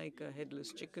around like a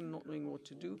headless chicken, not knowing what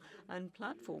to do. And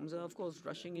platforms are, of course,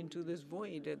 rushing into this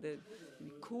void. The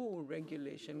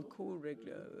co-regulation,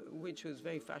 which was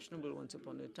very fashionable once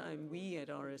upon a time. We at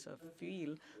RSF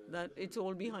feel that it's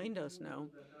all behind us now.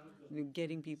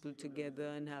 Getting people together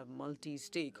and have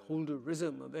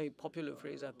multi-stakeholderism, a very popular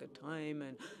phrase at the time,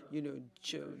 and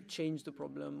change the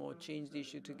problem or change the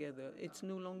issue together. It's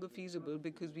no longer feasible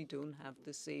because we don't have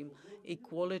the same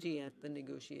equality at the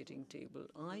negotiating table.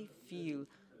 I feel,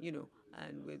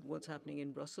 and with what's happening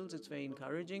in Brussels, it's very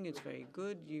encouraging, it's very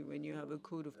good. When you have a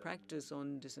code of practice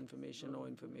on disinformation or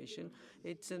information,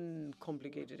 it's a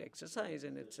complicated exercise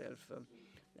in itself.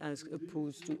 As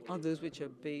opposed to others which are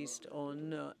based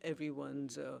on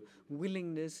everyone's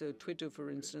willingness. Twitter, for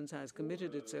instance, has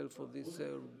committed itself for these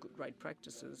right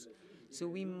practices. So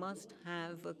we must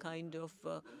have a kind of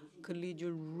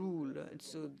collegial rule.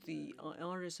 So the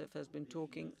RSF has been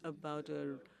talking about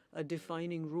a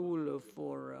defining rule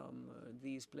for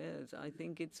these players. I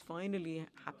think it's finally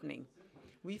happening.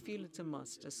 We feel it's a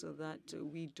must so that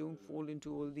we don't fall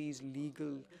into all these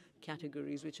legal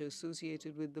categories which are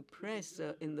associated with the press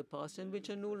in the past and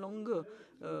which are no longer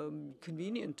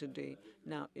convenient today.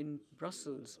 Now, in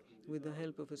Brussels, with the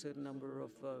help of a certain number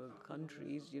of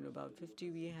countries, about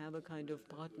 50, we have a kind of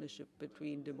partnership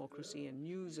between democracy and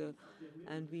news,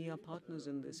 and we are partners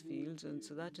in this field. And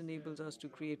so that enables us to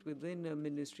create within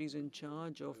ministries in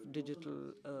charge of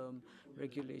digital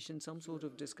regulation some sort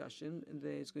of discussion.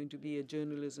 There's going to be a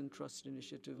journalism trust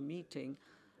initiative meeting,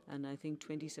 and I think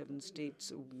 27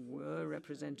 states were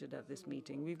represented at this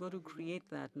meeting. We've got to create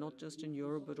that, not just in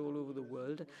Europe, but all over the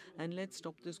world. And let's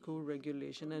stop this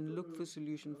co-regulation and look for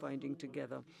solution finding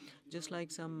together. Just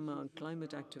like some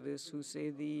climate activists who say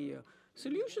the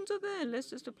solutions are there, let's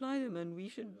just apply them. And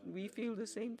we feel the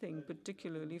same thing,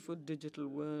 particularly for digital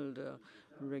world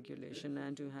regulation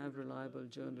and to have reliable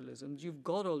journalism. You've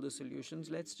got all the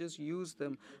solutions. Let's just use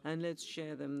them and let's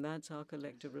share them. That's our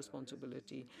collective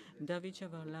responsibility. David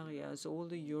Chavarlarias, all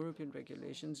the European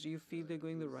regulations, do you feel they're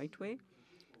going the right way?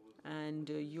 And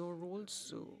you're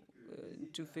also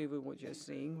to favor what you're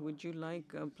saying. Would you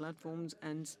like platforms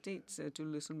and states to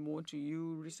listen more to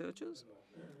you researchers?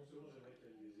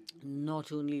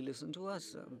 Not only listen to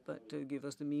us, but give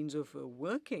us the means of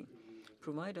working.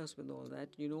 Provide us with all that.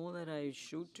 All that I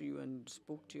showed to you and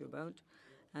spoke to you about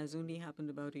has only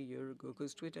happened about a year ago,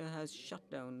 because Twitter has shut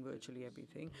down virtually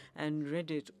everything, and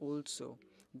Reddit also.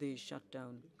 They shut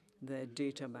down their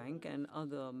data bank, and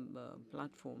other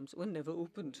platforms were never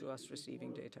open to us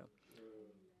receiving data.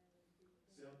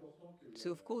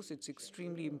 So, of course, it's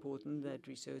extremely important that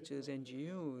researchers,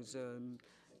 NGOs,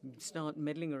 start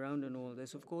meddling around in all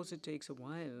this. Of course, it takes a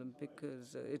while,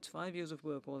 because it's 5 years of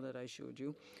work, all that I showed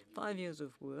you. 5 years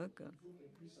of work.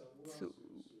 So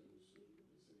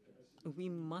we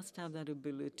must have that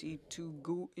ability to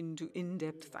go into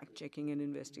in-depth fact-checking and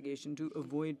investigation to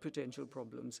avoid potential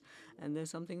problems. And there's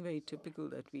something very typical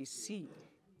that we see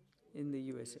in the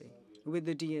USA with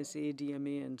the DSA,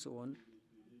 DMA, and so on.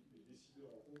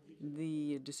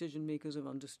 The decision makers have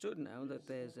understood now that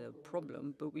there's a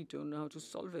problem, but we don't know how to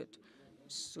solve it.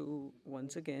 So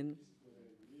once again,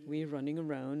 we're running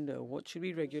around. What should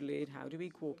we regulate? How do we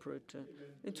cooperate?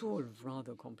 It's all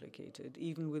rather complicated.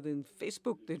 Even within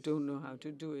Facebook, they don't know how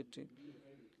to do it.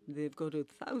 They've got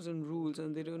 1,000 rules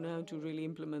and they don't know how to really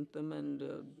implement them, and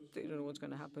they don't know what's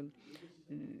going to happen.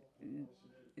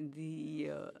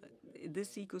 The this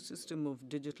ecosystem of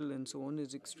digital and so on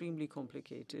is extremely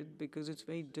complicated because it's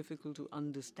very difficult to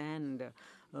understand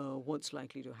what's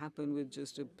likely to happen with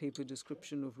just a paper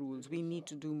description of rules. We need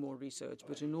to do more research,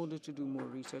 but in order to do more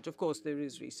research, of course, there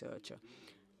is research.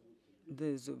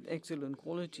 There's excellent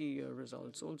quality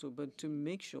results also, but to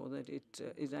make sure that it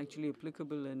is actually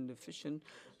applicable and efficient,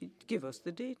 give us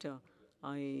the data.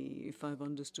 If I've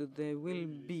understood, there will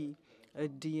be a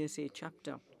DSA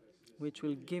chapter which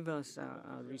will give us,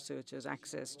 our researchers,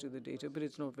 access to the data, but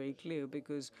it's not very clear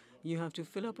because you have to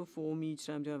fill up a form each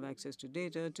time to have access to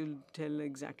data to tell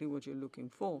exactly what you're looking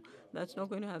for. That's not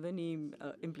going to have any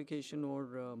implication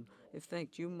or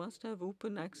effect. You must have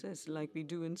open access like we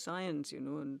do in science,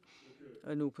 and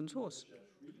open source.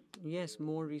 Yes,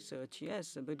 more research,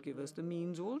 yes, but give us the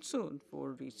means also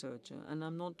for research. And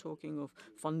I'm not talking of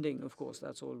funding, of course,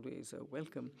 that's always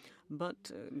welcome,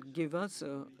 but give us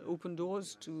open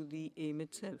doors to the aim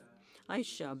itself.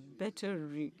 Aisha, better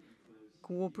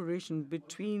cooperation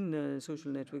between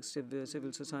social networks,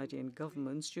 civil society, and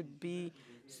governments should be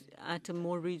at a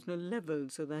more regional level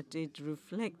so that it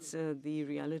reflects the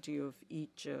reality of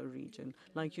each region,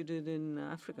 like you did in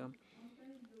Africa.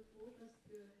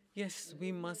 Yes,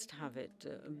 we must have it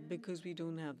because we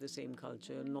don't have the same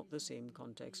culture, not the same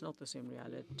context, not the same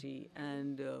reality,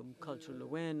 and cultural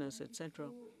awareness, etc.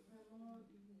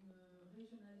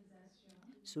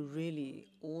 So really,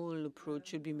 all approach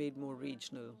should be made more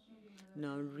regional.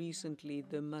 Now, recently,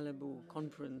 the Malabo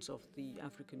conference of the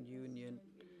African Union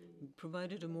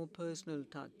provided a more personal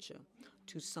touch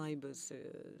to cyber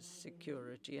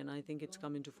security, and I think it's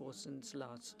come into force since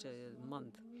last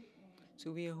month.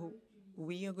 So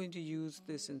we are going to use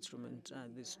this instrument,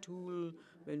 this tool,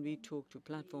 when we talk to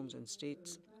platforms and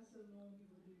states,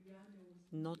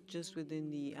 not just within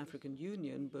the African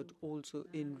Union, but also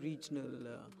in regional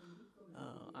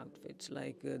outfits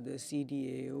like the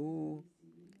CDAO,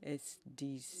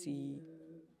 SDC,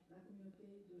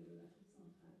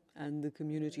 and the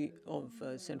Community of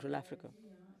Central Africa.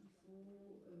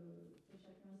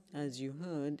 As you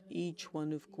heard, each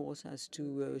one, of course, has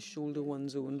to shoulder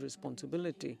one's own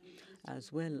responsibility,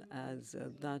 as well as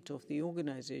that of the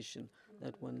organization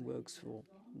that one works for.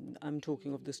 I'm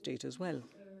talking of the state as well,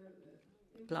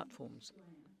 platforms.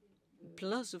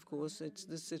 Plus, of course, it's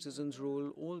the citizen's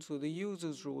role, also the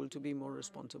user's role, to be more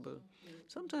responsible.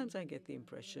 Sometimes I get the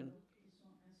impression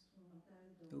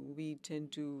we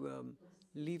tend to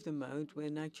leave them out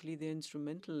when actually they're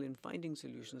instrumental in finding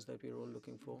solutions that we're all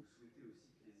looking for.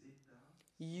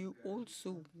 You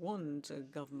also want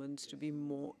governments to be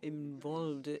more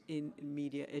involved in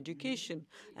media education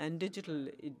and digital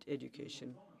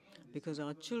education because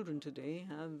our children today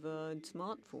have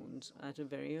smartphones at a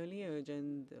very early age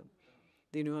and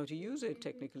they know how to use it,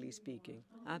 technically speaking.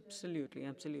 Absolutely,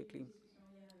 absolutely.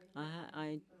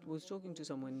 I was talking to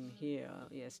someone here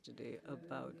yesterday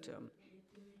about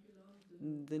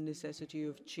the necessity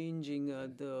of changing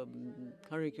the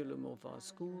curriculum of our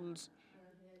schools,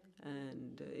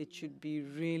 and it should be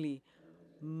really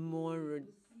more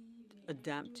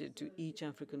adapted to each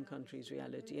African country's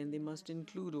reality. And they must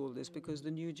include all this because the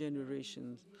new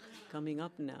generations coming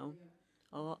up now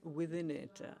are within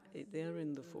it. They are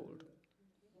in the fold.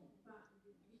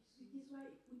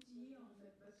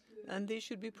 And they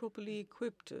should be properly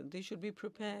equipped. They should be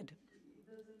prepared.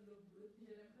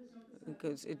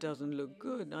 Because it doesn't look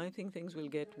good. I think things will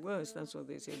get worse. That's what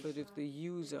they say. But if the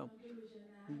user,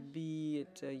 be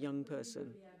it a young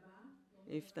person,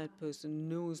 if that person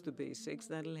knows the basics,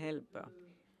 that'll help.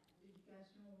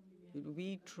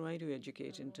 We try to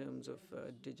educate in terms of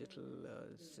digital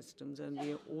systems, and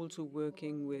we are also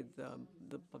working with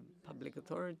the public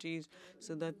authorities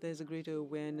so that there's a greater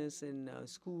awareness in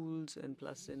schools and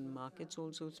plus in markets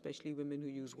also, especially women who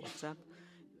use WhatsApp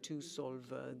to solve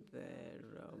their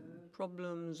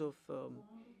problems of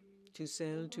to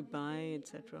sell, to buy,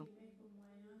 etc.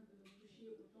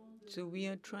 So we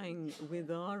are trying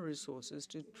with our resources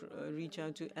to reach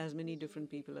out to as many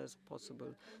different people as possible.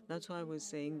 That's why I was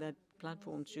saying that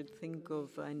platforms should think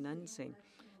of financing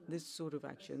this sort of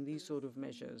action, these sort of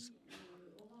measures.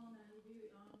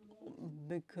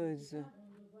 Because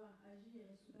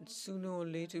sooner or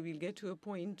later we'll get to a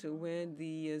point where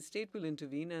the state will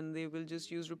intervene and they will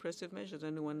just use repressive measures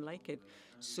and no one like it.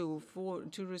 So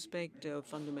to respect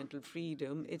fundamental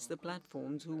freedom, it's the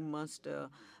platforms who must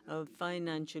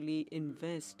financially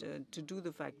invest to do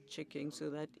the fact checking so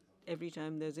that every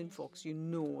time there's infox, you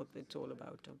know what it's all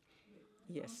about.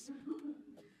 Yes.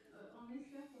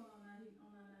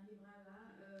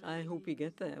 I hope we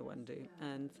get there one day.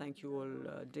 And thank you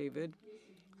all, David,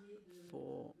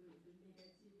 for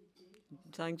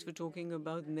thanks for talking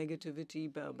about negativity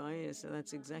bias.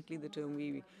 That's exactly the term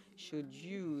we should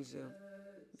use.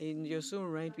 And you're so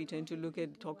right, we tend to look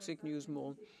at toxic news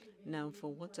more. Now,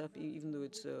 for WhatsApp, even though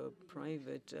it's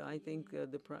private, I think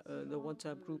the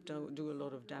WhatsApp group do a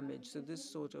lot of damage. So this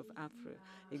sort of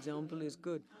example is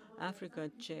good.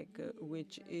 Africa Check,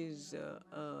 which is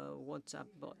a WhatsApp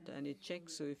bot, and it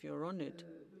checks. So if you're on it,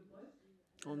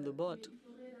 on the bot,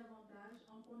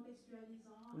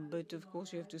 but of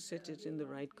course, you have to set it in the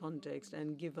right context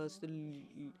and give us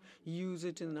use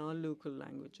it in our local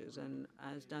languages and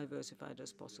as diversified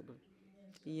as possible.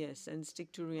 Yes, and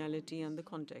stick to reality and the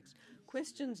context.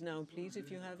 Questions now, please.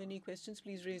 If you have any questions,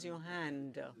 please raise your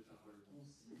hand.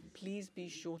 Please be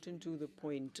short and to the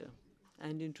point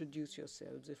and introduce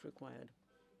yourselves if required.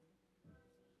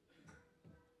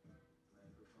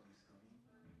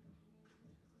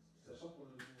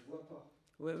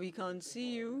 Well, we can't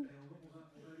see you.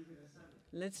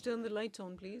 Let's turn the lights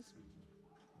on, please.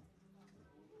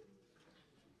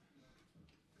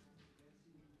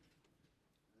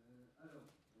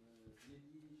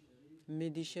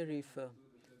 Mehdi Sharif.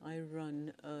 I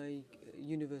run a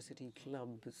university club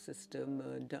system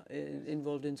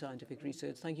involved in scientific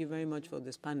research. Thank you very much for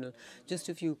this panel. Just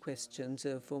a few questions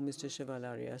for Mr.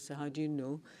 Chevalarias. So how do you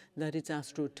know that it's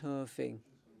astroturfing?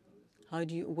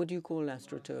 What do you call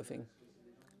astroturfing?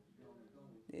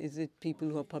 Is it people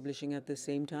who are publishing at the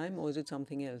same time, or is it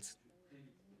something else?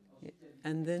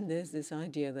 And then there's this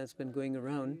idea that's been going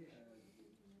around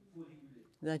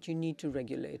that you need to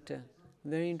regulate.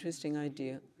 Very interesting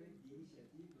idea.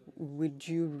 Would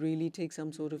you really take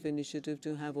some sort of initiative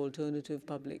to have alternative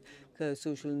public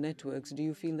social networks? Do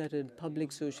you feel that a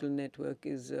public social network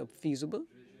is feasible?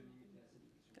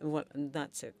 Well,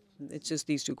 that's it. It's just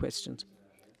these two questions.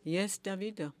 Yes,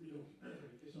 David?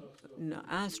 No,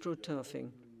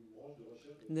 astroturfing.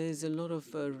 There's a lot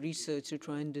of research to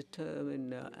try and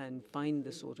determine and find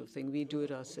this sort of thing. We do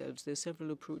it ourselves. There's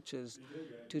several approaches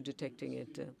to detecting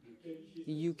it.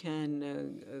 You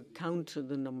can count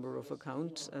the number of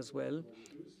accounts as well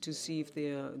to see if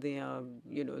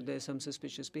there's some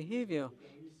suspicious behavior.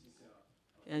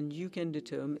 And you can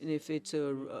determine if it's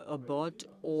a bot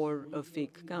or a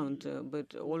fake account.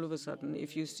 But all of a sudden,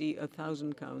 if you see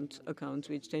 1,000 accounts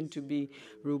which tend to be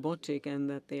robotic and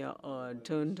that they are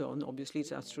turned on, obviously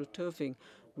it's astroturfing.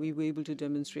 We were able to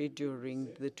demonstrate during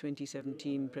the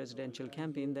 2017 presidential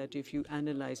campaign that if you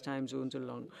analyze time zones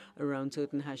around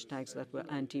certain hashtags that were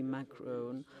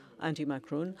anti-Macron,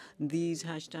 these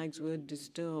hashtags were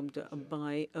disturbed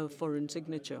by a foreign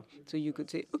signature. So you could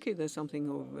say, okay, there's something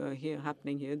over here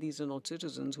happening here. These are not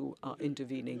citizens who are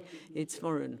intervening. It's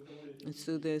foreign.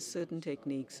 So there's certain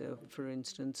techniques, for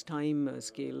instance, time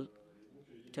scale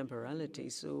temporality.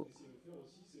 So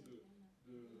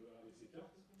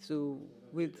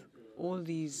with all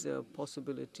these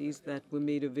possibilities that were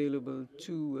made available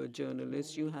to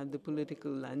journalists, you had the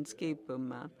political landscape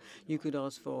map. You could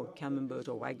ask for Camembert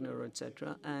or Wagner,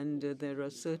 etc. And there are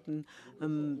certain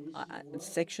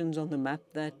sections on the map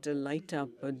that light up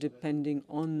depending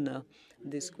on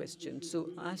this question. So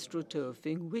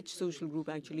astroturfing, which social group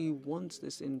actually wants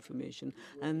this information?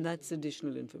 And that's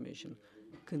additional information.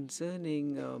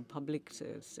 Concerning public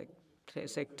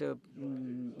sector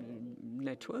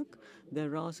network,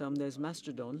 there are some. There's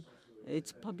Mastodon.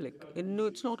 It's public. No,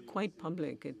 it's not quite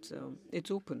public. It's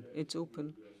open. It's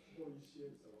open.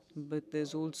 But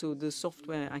there's also the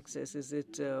software access. Is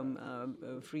it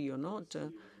free or not?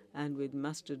 And with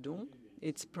Mastodon,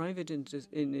 it's private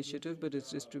initiative, but it's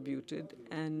distributed,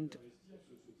 and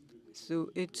so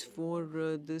it's for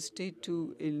the state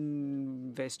to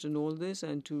invest in all this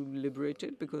and to liberate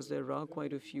it, because there are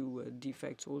quite a few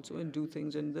defects also, and do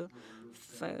things in the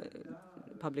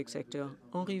public sector.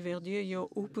 Henri Verdier, you're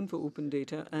open for open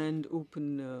data and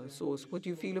open source. What do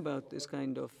you feel about this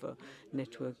kind of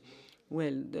network?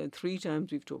 Well, 3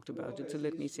 times we've talked about it, so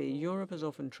let me say Europe has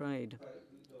often tried.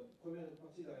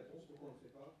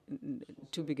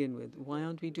 To begin with, why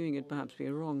aren't we doing it? Perhaps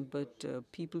we're wrong, but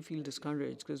people feel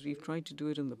discouraged because we've tried to do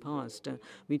it in the past.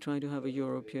 We tried to have a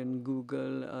European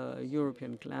Google,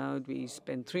 European cloud. We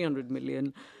spent 300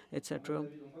 million, etc.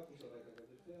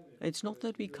 It's not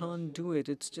that we can't do it,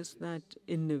 it's just that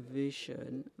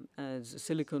innovation, as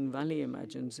Silicon Valley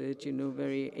imagines it,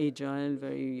 very agile,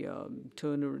 very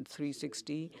Turner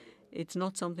 360, it's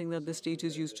not something that the state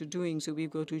is used to doing, so we've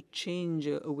got to change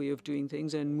a way of doing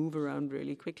things and move around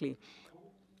really quickly.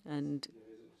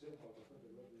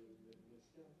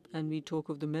 And we talk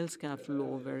of the Metcalfe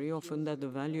law very often, that the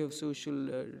value of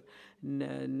social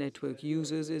network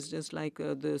users is just like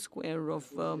the square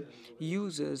of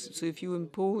users. So if you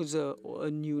impose a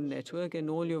new network and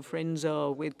all your friends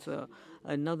are with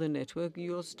another network,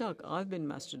 you're stuck. I've been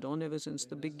Mastodon ever since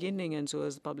the beginning, and so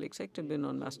has the public sector been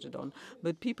on Mastodon.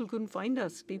 But people couldn't find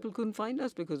us. People couldn't find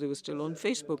us because they were still on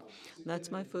Facebook.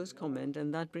 That's my first comment,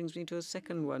 and that brings me to a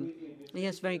second one.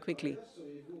 Yes, very quickly.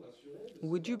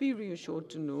 Would you be reassured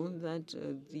to know that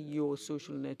your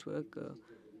social network,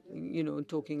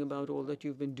 talking about all that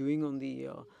you've been doing on the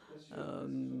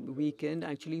weekend,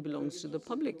 actually belongs to the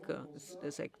public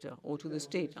sector or to the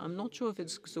state? I'm not sure if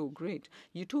it's so great.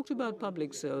 You talked about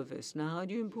public service. Now, how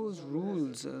do you impose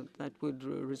rules that would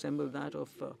resemble that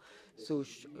of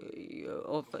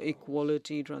of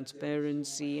equality,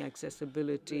 transparency,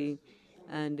 accessibility,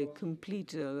 and a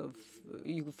complete?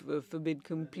 You forbid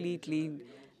completely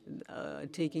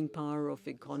taking power of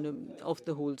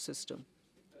the whole system.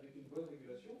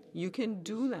 You can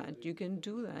do that. You can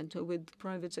do that with the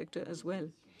private sector as well.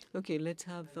 Okay, let's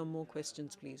have more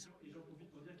questions, please.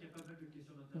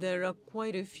 There are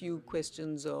quite a few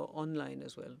questions online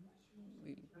as well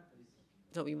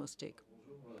that we must take.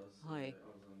 Hi.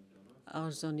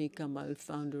 Arzani Kamal,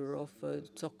 founder of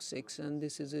Toxics, and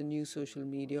this is a new social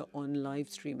media on live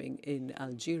streaming in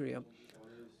Algeria.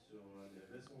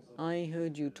 I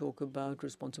heard you talk about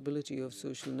responsibility of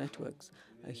social networks,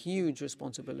 a huge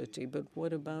responsibility, but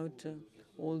what about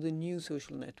all the new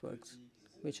social networks,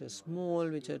 which are small,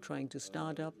 which are trying to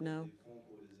start up now?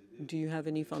 Do you have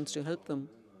any funds to help them,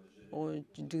 or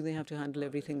do they have to handle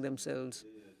everything themselves,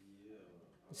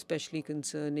 especially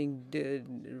concerning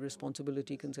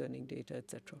responsibility concerning data,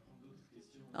 etc.?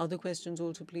 Other questions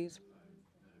also, please?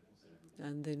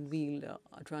 And then we'll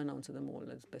try and answer them all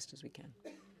as best as we can.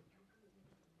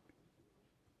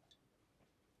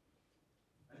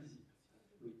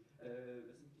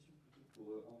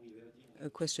 A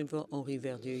question for Henri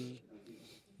Verdier.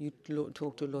 You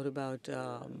talked a lot about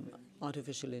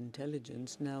artificial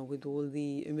intelligence. Now, with all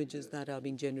the images that are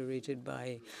being generated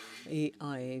by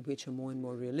AI, which are more and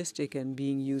more realistic and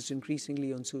being used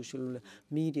increasingly on social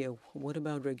media, what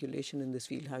about regulation in this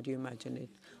field? How do you imagine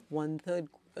it?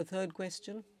 A third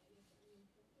question?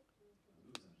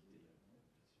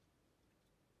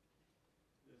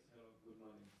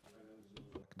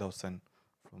 Dawson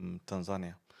from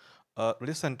Tanzania.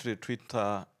 Recently,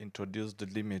 Twitter introduced the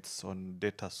limits on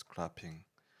data scrapping.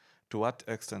 To what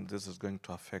extent this is going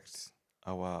to affect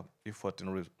our effort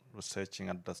in researching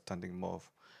and understanding more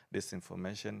of this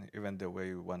information, even the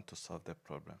way we want to solve the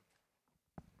problem?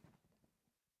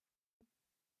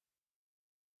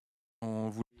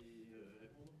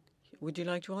 Would you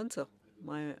like to answer,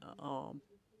 my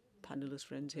panelist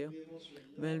friends here?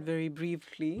 Well, very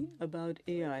briefly about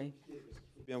AI.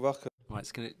 Right,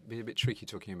 it's going to be a bit tricky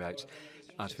talking about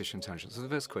artificial intelligence. So the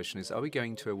first question is, are we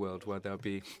going to a world where there'll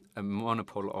be a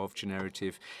monopole of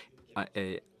generative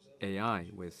AI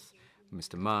with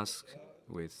Mr. Musk,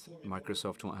 with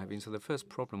Microsoft, and what have you? So the first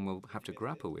problem we'll have to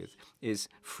grapple with is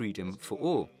freedom for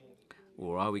all.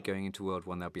 Or are we going into a world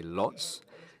when there'll be lots?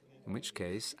 In which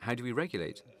case, how do we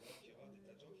regulate?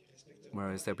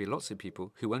 Whereas there'll be lots of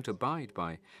people who won't abide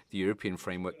by the European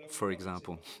framework, for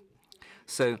example.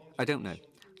 So I don't know.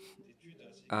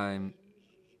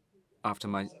 After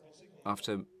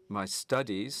my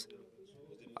studies,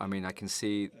 I mean, I can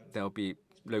see there'll be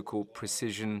local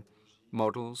precision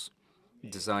models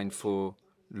designed for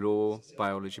law,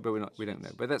 biology, but we don't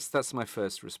know. But that's my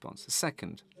first response. The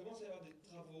second,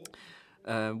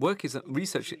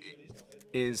 research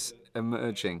is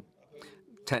emerging.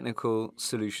 Technical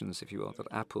solutions, if you will, that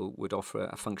Apple would offer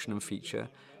a function and feature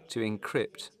to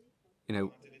encrypt,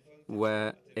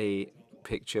 where a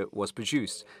picture was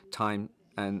produced, time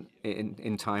and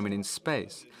in time and in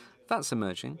space. That's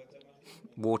emerging.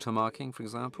 Watermarking, for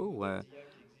example, where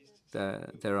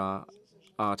there are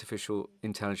artificial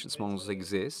intelligence models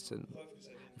exist, and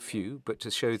few, but to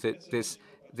show that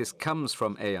this comes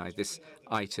from AI, this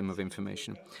item of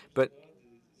information. But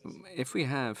if we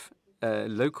have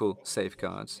local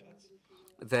safeguards,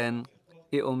 then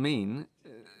it will mean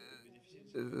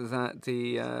that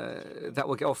that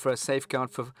will offer a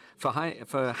safeguard for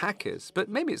hackers. But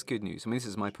maybe it's good news. I mean, this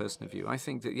is my personal view. I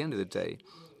think that at the end of the day,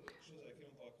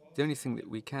 the only thing that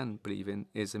we can believe in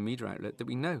is a media outlet that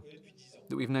we know,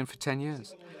 that we've known for 10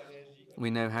 years. We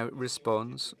know how it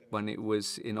responds when it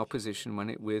was in opposition, when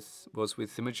it was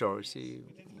with the majority,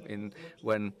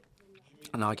 when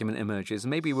an argument emerges.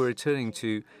 Maybe we're returning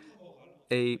to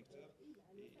a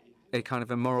kind of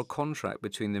a moral contract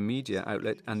between the media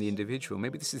outlet and the individual.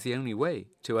 Maybe this is the only way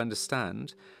to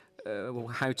understand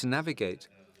how to navigate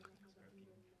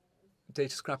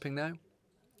data scrapping now.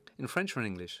 In French or in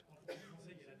English?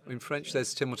 In French, there's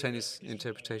simultaneous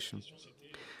interpretation.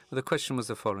 Well, the question was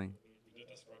the following.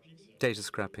 Data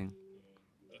scrapping.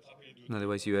 In other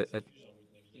words, you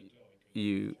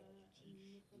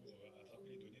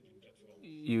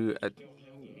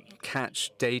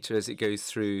catch data as it goes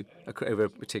through over a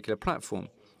particular platform.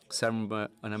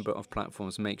 A number of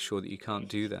platforms make sure that you can't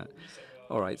do that.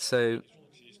 All right, so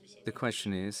the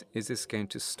question is this going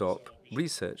to stop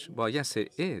research? Well, yes,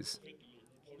 it is.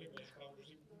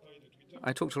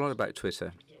 I talked a lot about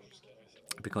Twitter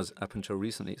because up until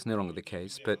recently, it's no longer the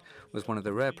case, but was one of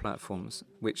the rare platforms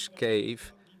which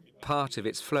gave part of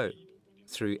its flow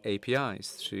through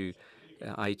APIs, through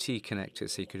IT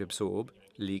connectors, so you could absorb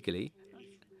legally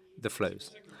the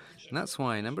flows. And that's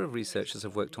why a number of researchers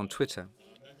have worked on Twitter.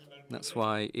 That's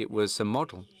why it was a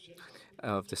model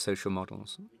of the social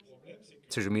models,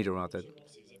 social media rather.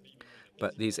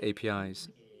 But these APIs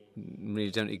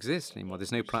really don't exist anymore.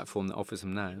 There's no platform that offers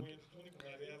them now.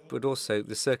 But also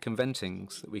the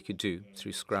circumventings that we could do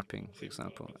through scrapping, for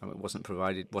example.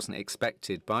 It wasn't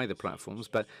expected by the platforms,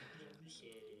 but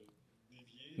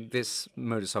this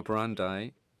modus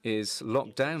operandi is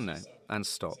locked down now and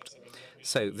stopped.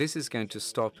 So this is going to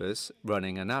stop us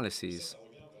running analyses.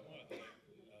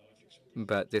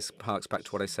 But this harks back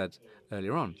to what I said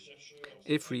earlier on.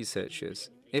 If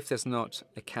there's not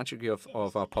a category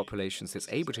of our populations that's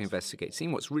able to investigate,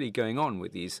 seeing what's really going on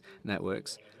with these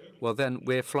networks, well, then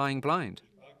we're flying blind.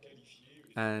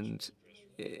 And,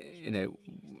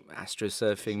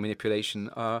 astrosurfing, manipulation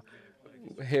are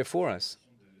here for us.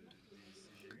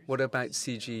 What about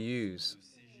CGUs?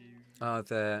 Are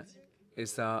there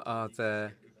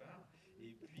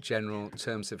general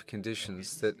terms of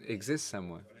conditions that exist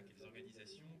somewhere?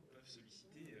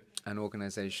 And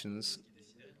organizations,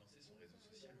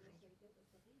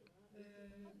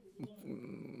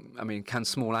 can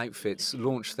small outfits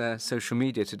launch their social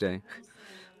media today?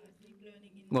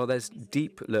 Well, there's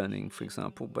deep learning, for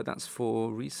example, but that's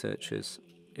for researchers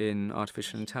in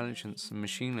artificial intelligence and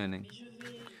machine learning.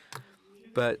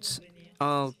 But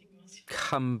I'll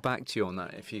come back to you on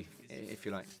that if you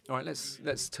like. All right,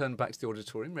 let's turn back to the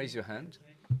auditorium. Raise your hand.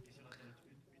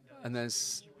 And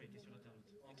there's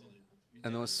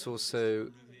also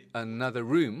another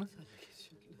room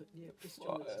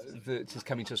that is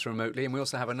coming to us remotely, and we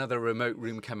also have another remote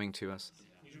room coming to us.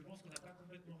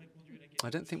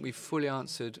 I don't think we fully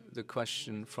answered the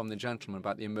question from the gentleman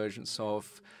about the emergence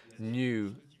of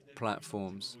new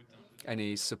platforms,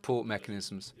 any support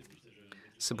mechanisms.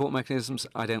 Support mechanisms,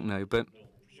 I don't know, but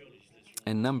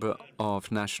a number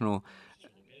of national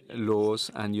laws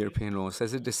and European laws,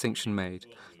 there's a distinction made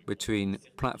between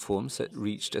platforms that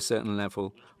reached a certain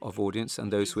level of audience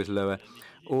and those with lower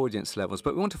audience levels.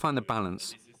 But we want to find the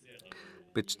balance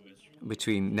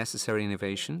between necessary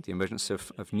innovation, the emergence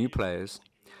of new players,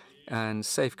 and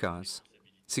safeguards,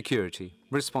 security,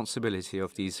 responsibility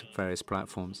of these various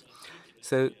platforms.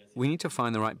 So we need to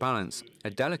find the right balance, a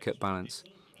delicate balance,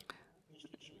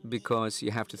 because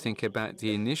you have to think about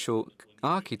the initial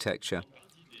architecture,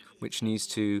 which needs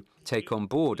to take on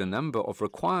board a number of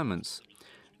requirements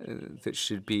that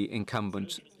should be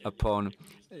incumbent upon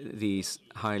these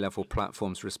high-level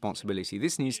platforms' responsibility.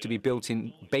 This needs to be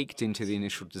baked into the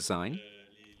initial design,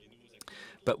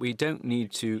 but we don't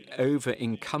need to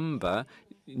over-encumber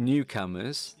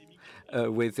newcomers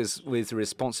with the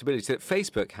responsibility that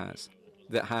Facebook has,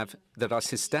 that are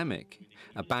systemic.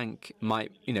 A bank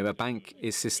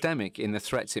is systemic in the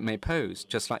threats it may pose,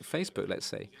 just like Facebook, let's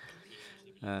say.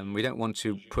 We don't want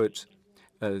to put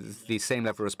the same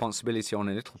level of responsibility on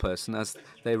a little person as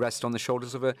they rest on the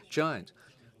shoulders of a giant.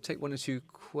 Take one or two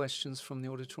questions from the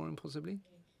auditorium, possibly.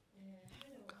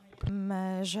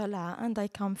 Jala, and I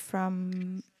come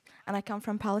from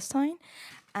Palestine,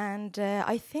 and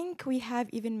I think we have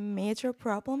even major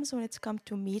problems when it comes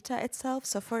to Meta itself.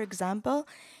 So, for example,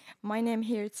 my name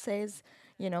here, it says,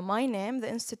 my name, the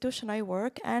institution I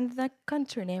work, and the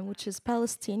country name, which is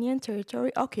Palestinian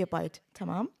Territory Occupied.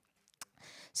 Tamam.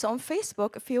 So on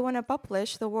Facebook, if you want to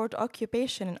publish the word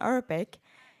occupation in Arabic,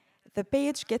 the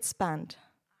page gets banned.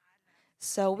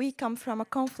 So we come from a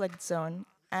conflict zone,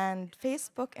 and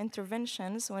Facebook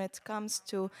interventions when it comes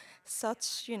to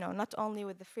such, not only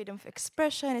with the freedom of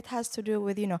expression, it has to do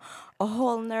with, a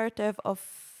whole narrative of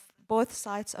both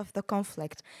sides of the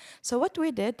conflict. So what we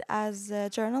did as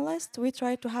journalists, we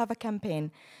tried to have a campaign.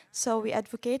 So we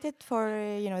advocated for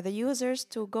the users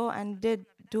to go and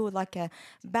do like a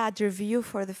bad review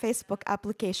for the Facebook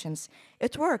applications.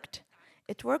 It worked.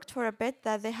 It worked for a bit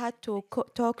that they had to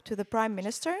talk to the prime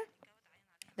minister.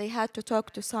 They had to talk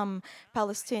to some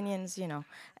Palestinians,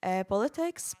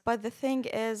 politics. But the thing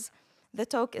is, the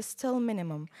talk is still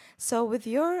minimum. So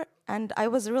and I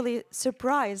was really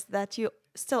surprised that you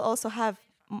still also have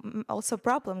also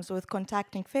problems with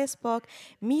contacting Facebook,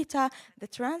 Meta, the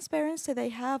transparency they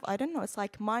have, I don't know, it's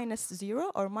like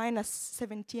 -0 or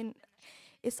 -17.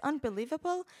 It's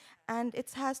unbelievable, and it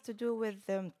has to do with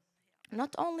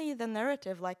not only the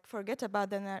narrative, like forget about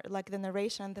the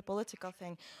narration and the political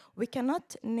thing. We cannot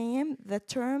name the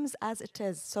terms as it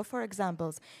is. So for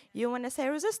examples, you want to say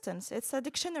resistance, it's a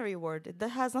dictionary word.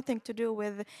 That has nothing to do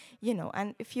with, and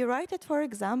if you write it, for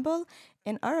example,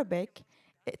 in Arabic,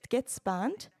 it gets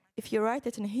banned. If you write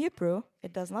it in Hebrew,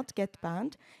 it does not get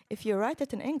banned. If you write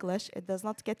it in English, it does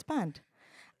not get banned.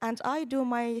 And I do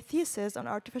my thesis on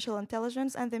artificial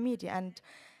intelligence and the media, and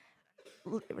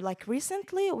like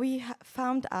recently we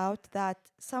found out that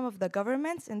some of the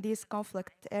governments in these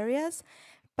conflict areas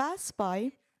pass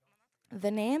by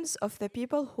the names of the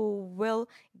people who will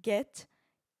get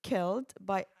killed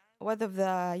by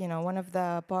one of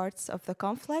the parts of the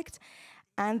conflict,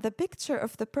 and the picture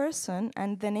of the person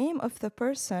and the name of the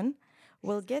person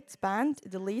will get banned,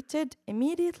 deleted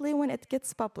immediately when it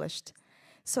gets published.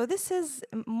 So this is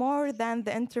more than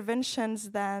the interventions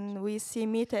than we see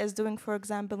Meta is doing, for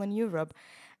example, in Europe.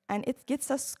 And it gets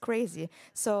us crazy.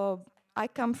 So I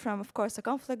come from, of course, a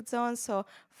conflict zone. So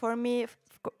for me,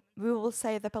 we will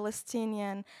say the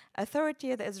Palestinian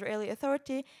Authority, the Israeli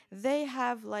Authority, they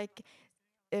have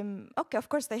okay, of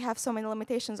course, they have so many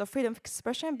limitations of freedom of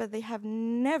expression, but they have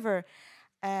never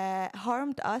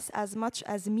harmed us as much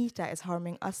as Meta is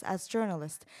harming us as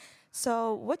journalists. So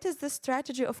what is the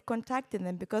strategy of contacting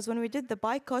them? Because when we did the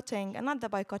boycotting, and not the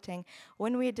boycotting,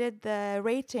 when we did the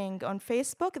rating on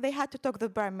Facebook, they had to talk to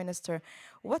the prime minister.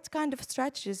 What kind of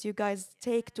strategies you guys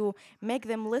take to make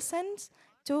them listen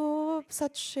to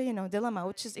such dilemma,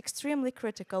 which is extremely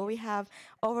critical? We have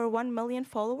over 1 million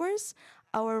followers.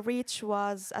 Our reach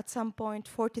was at some point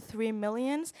 43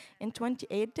 million in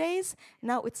 28 days.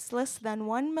 Now it's less than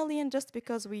 1 million just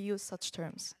because we use such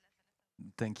terms.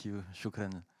 Thank you,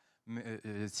 shukran.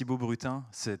 Thibaut Brutin,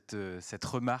 cette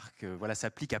remarque voilà,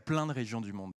 s'applique à plein de régions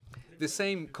du monde. The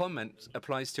same comment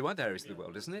applies to other areas of the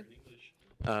world, isn't it?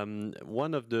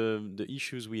 One of the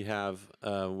issues we have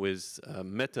with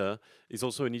Meta is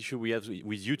also an issue we have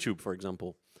with YouTube, for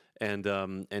example. And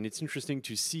it's interesting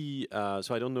to see,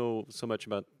 so I don't know so much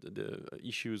about the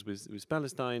issues with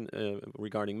Palestine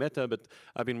regarding Meta, but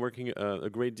I've been working a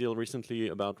great deal recently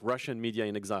about Russian media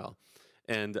in exile.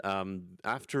 And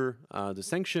after the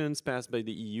sanctions passed by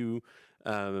the EU,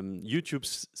 YouTube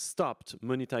stopped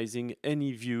monetizing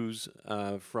any views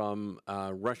from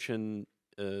Russian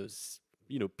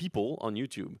people on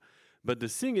YouTube. But the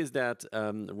thing is that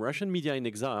Russian media in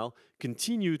exile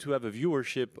continue to have a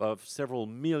viewership of several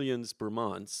millions per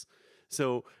month.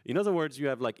 So in other words, you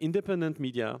have like independent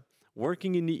media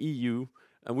working in the EU,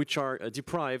 which are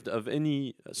deprived of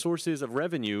any sources of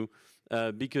revenue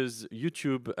because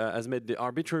YouTube has made the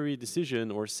arbitrary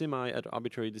decision or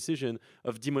semi-arbitrary decision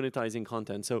of demonetizing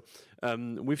content. So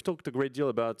we've talked a great deal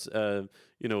about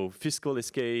fiscal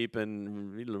escape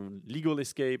and legal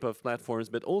escape of platforms,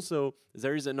 but also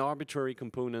there is an arbitrary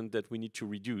component that we need to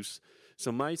reduce.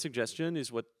 So my suggestion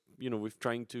is what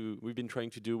we've been trying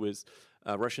to do with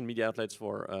Russian media outlets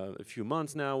for a few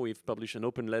months now. We've published an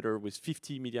open letter with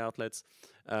 50 media outlets,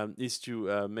 is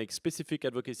to make specific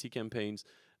advocacy campaigns.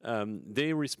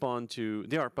 They respond to,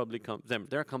 they are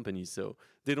they're companies, so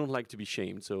they don't like to be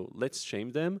shamed. So let's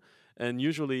shame them. And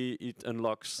usually it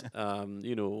unlocks,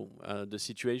 the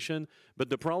situation. But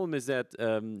the problem is that,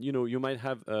 you might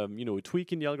have, a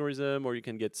tweak in the algorithm, or you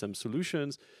can get some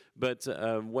solutions. But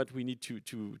what we need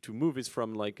to move is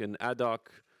from like an ad hoc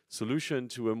solution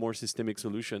to a more systemic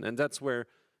solution. And that's where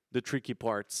the tricky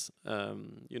parts,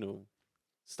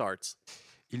 starts.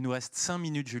 Il nous reste 5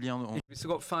 minutes, Julien. We've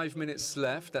still got 5 minutes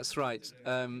left. That's right.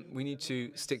 We need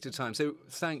to stick to time. So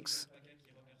thanks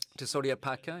to Soria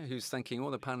Paca, who's thanking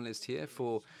all the panelists here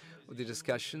for the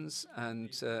discussions and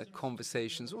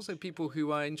conversations. Also people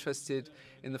who are interested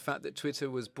in the fact that Twitter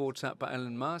was bought up by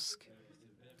Elon Musk.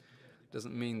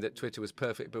 Doesn't mean that Twitter was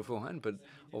perfect beforehand, but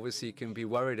obviously you can be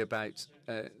worried about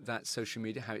that social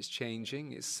media, how it's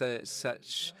changing. It's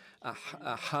such a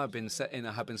hub in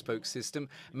a hub and spoke system.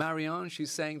 Marianne,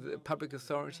 she's saying that the public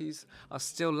authorities are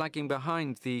still lagging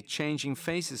behind the changing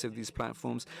faces of these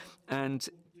platforms. And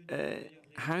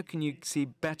how can you see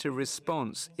better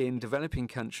response in developing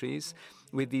countries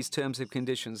with these terms and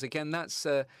conditions? Again, that's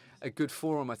a good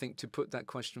forum, I think, to put that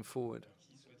question forward.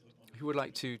 Who would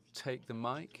like to take the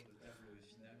mic?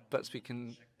 Perhaps we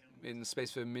can, in the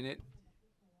space of a minute,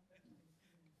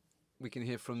 we can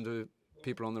hear from the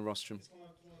people on the rostrum.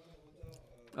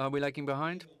 Are we lagging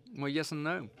behind? Well, yes and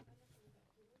no.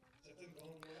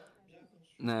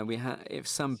 Now, we have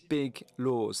some big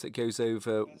laws that goes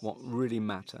over what really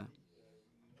matter.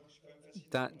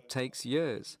 That takes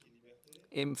years.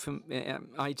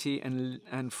 IT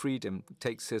and freedom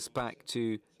takes us back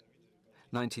to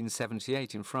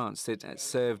 1978 in France. It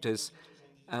served as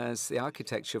the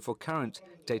architecture for current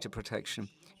data protection.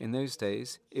 In those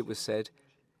days, it was said,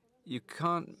 you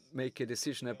can't make a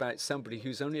decision about somebody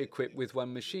who's only equipped with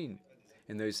one machine.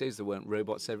 In those days, there weren't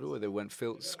robots everywhere. There weren't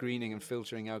screening and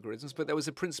filtering algorithms, but there was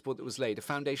a principle that was laid, a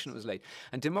foundation that was laid.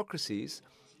 And democracies,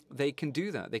 they can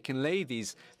do that. They can lay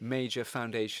these major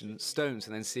foundation stones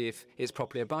and then see if it's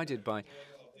properly abided by.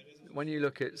 When you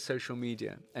look at social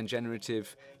media and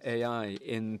generative AI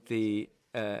in the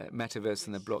metaverse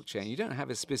and the blockchain, you don't have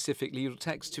a specific legal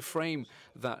text to frame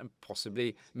that, and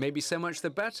possibly, maybe so much the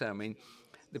better. I mean,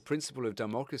 the principle of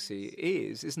democracy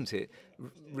is, isn't it,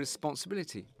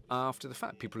 responsibility after the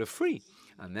fact. People are free.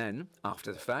 And then,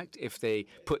 after the fact, if they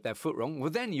put their foot wrong, well,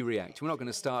 then you react. We're not going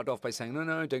to start off by saying, no,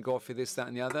 no, don't go off for this, that,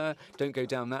 and the other. Don't go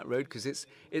down that road, because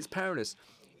it's perilous.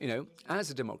 You know, as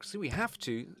a democracy, we have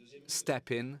to step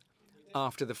in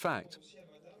after the fact.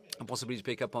 And possibly to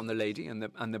pick up on the lady and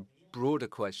the broader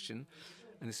question,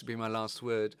 and this will be my last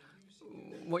word,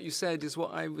 what you said is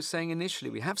what I was saying initially.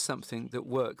 We have something that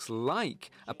works like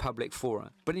a public forum,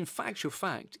 but in factual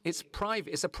fact, it's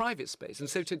private. It's a private space. And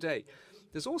so today,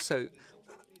 there's also,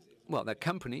 well, they're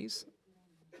companies.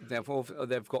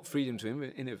 They've got freedom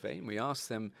to innovate, and we ask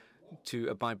them to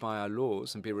abide by our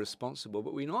laws and be responsible,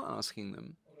 but we're not asking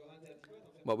them.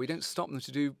 Well, we don't stop them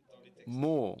to do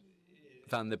more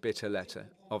than the bitter letter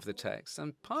of the text.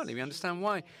 And partly we understand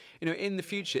why. You know, in the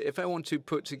future, if I want to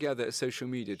put together a social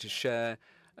media to share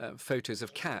photos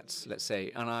of cats, let's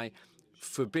say, and I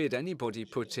forbid anybody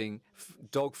putting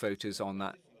dog photos on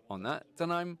that,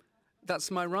 then that's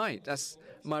my right. That's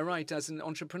my right as an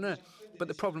entrepreneur. But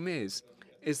the problem is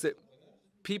that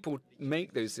people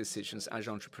make those decisions as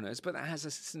entrepreneurs, but that has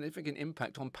a significant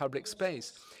impact on public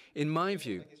space. In my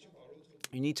view,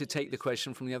 you need to take the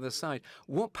question from the other side.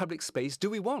 What public space do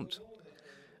we want?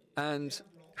 And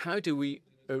how do we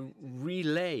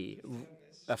relay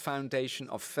a foundation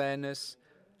of fairness?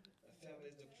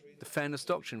 The fairness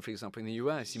doctrine, for example, in the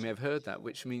US, you may have heard that,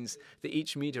 which means that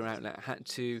each media outlet had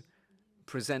to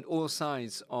present all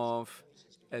sides of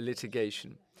a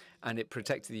litigation. And it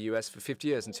protected the US for 50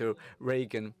 years until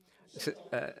Reagan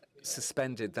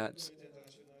suspended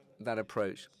that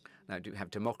approach. Now, we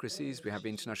have democracies, we have the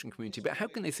international community, but how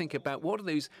can they think about what are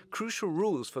those crucial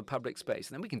rules for public space?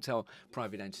 And then we can tell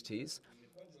private entities,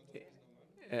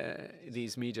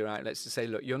 these media outlets, to say,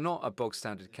 look, you're not a bog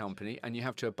standard company and you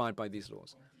have to abide by these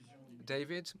laws.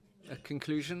 David, a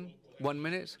conclusion, 1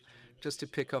 minute, just to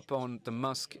pick up on the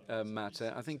Musk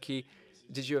matter. I think he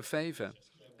did you a favor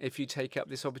if you take up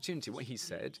this opportunity. What he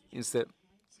said is that,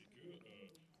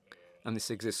 and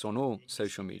this exists on all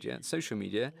social media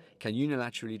can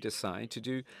unilaterally decide to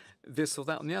do this or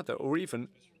that and the other, or even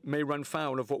may run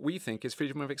foul of what we think is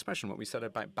freedom of expression, what we said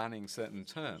about banning certain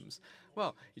terms.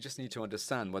 Well, you just need to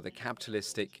understand whether a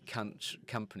capitalistic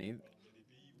company,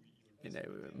 you know,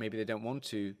 maybe they don't want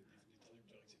to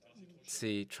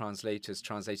see translators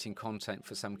translating content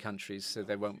for some countries, so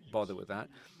they won't bother with that.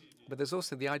 But there's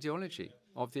also the ideology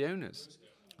of the owners.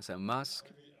 So Musk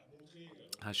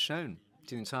has shown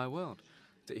to the entire world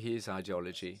that his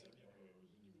ideology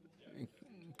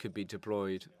could be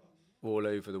deployed all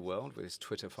over the world with his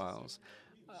Twitter files.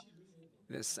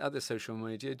 There's other social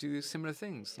media do similar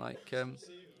things, like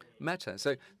Meta.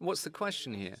 So what's the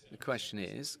question here? The question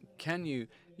is, can you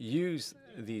use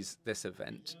this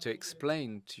event to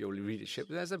explain to your readership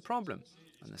that there's a problem?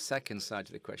 And the second side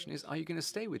of the question is, are you going to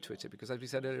stay with Twitter? Because as we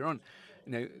said earlier on,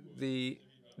 you know,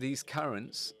 these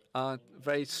currents are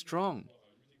very strong.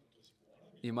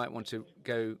 You might want to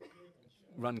go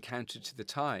run counter to the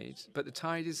tide, but the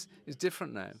tide is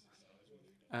different now.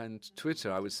 And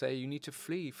Twitter, I would say, you need to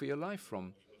flee for your life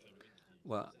from.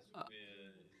 Well,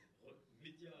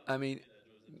 I mean,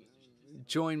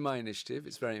 join my initiative.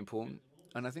 It's very important.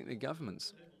 And I think the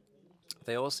governments,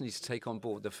 they also need to take on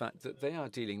board the fact that they are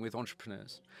dealing with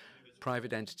entrepreneurs,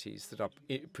 private entities that are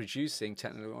producing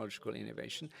technological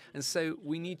innovation. And so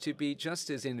we need to be just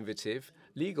as innovative,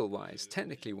 legal-wise,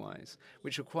 technically-wise,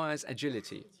 which requires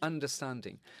agility,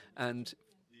 understanding, and,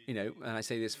 you know, and I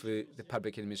say this for the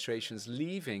public administrations,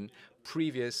 leaving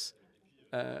previous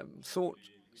thought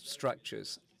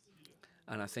structures.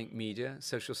 And I think media,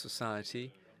 social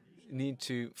society need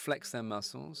to flex their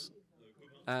muscles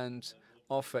and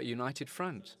offer a united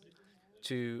front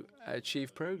to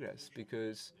achieve progress,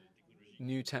 because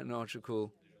new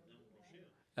technological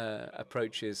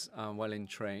approaches are well in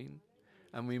train,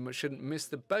 and we shouldn't miss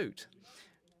the boat.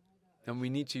 And we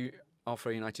need to offer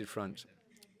a united front.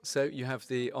 So you have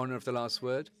the honor of the last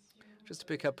word. Just to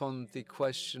pick up on the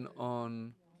question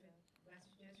on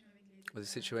the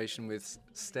situation with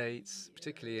states,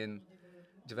 particularly in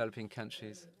developing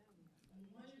countries.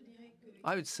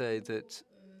 I would say that,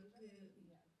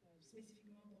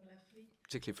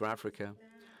 particularly for Africa,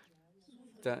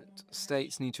 that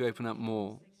states need to open up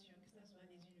more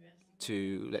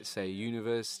to, let's say,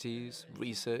 universities,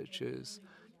 researchers,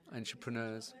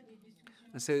 entrepreneurs.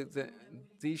 And so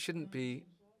these shouldn't be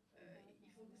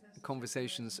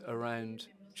conversations around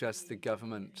just the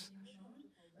government's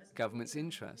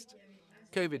interest.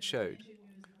 COVID showed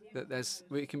that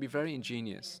we can be very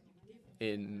ingenious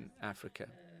in Africa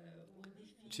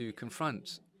to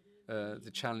confront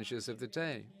the challenges of the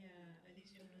day.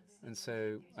 And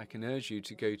so I can urge you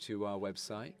to go to our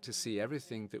website to see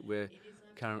everything that we're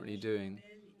currently doing,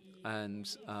 and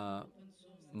our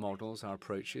models, our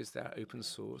approaches, they're open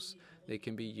source. They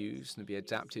can be used and be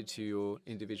adapted to your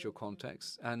individual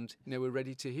context. And we're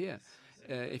ready to hear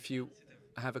if you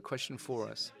have a question for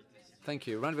us. Thank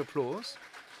you. A round of applause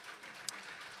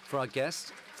for our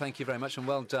guest. Thank you very much, and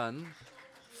well done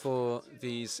for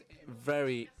these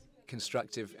very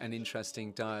constructive and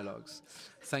interesting dialogues.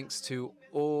 Thanks to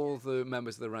all the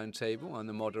members of the round table and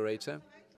the moderator.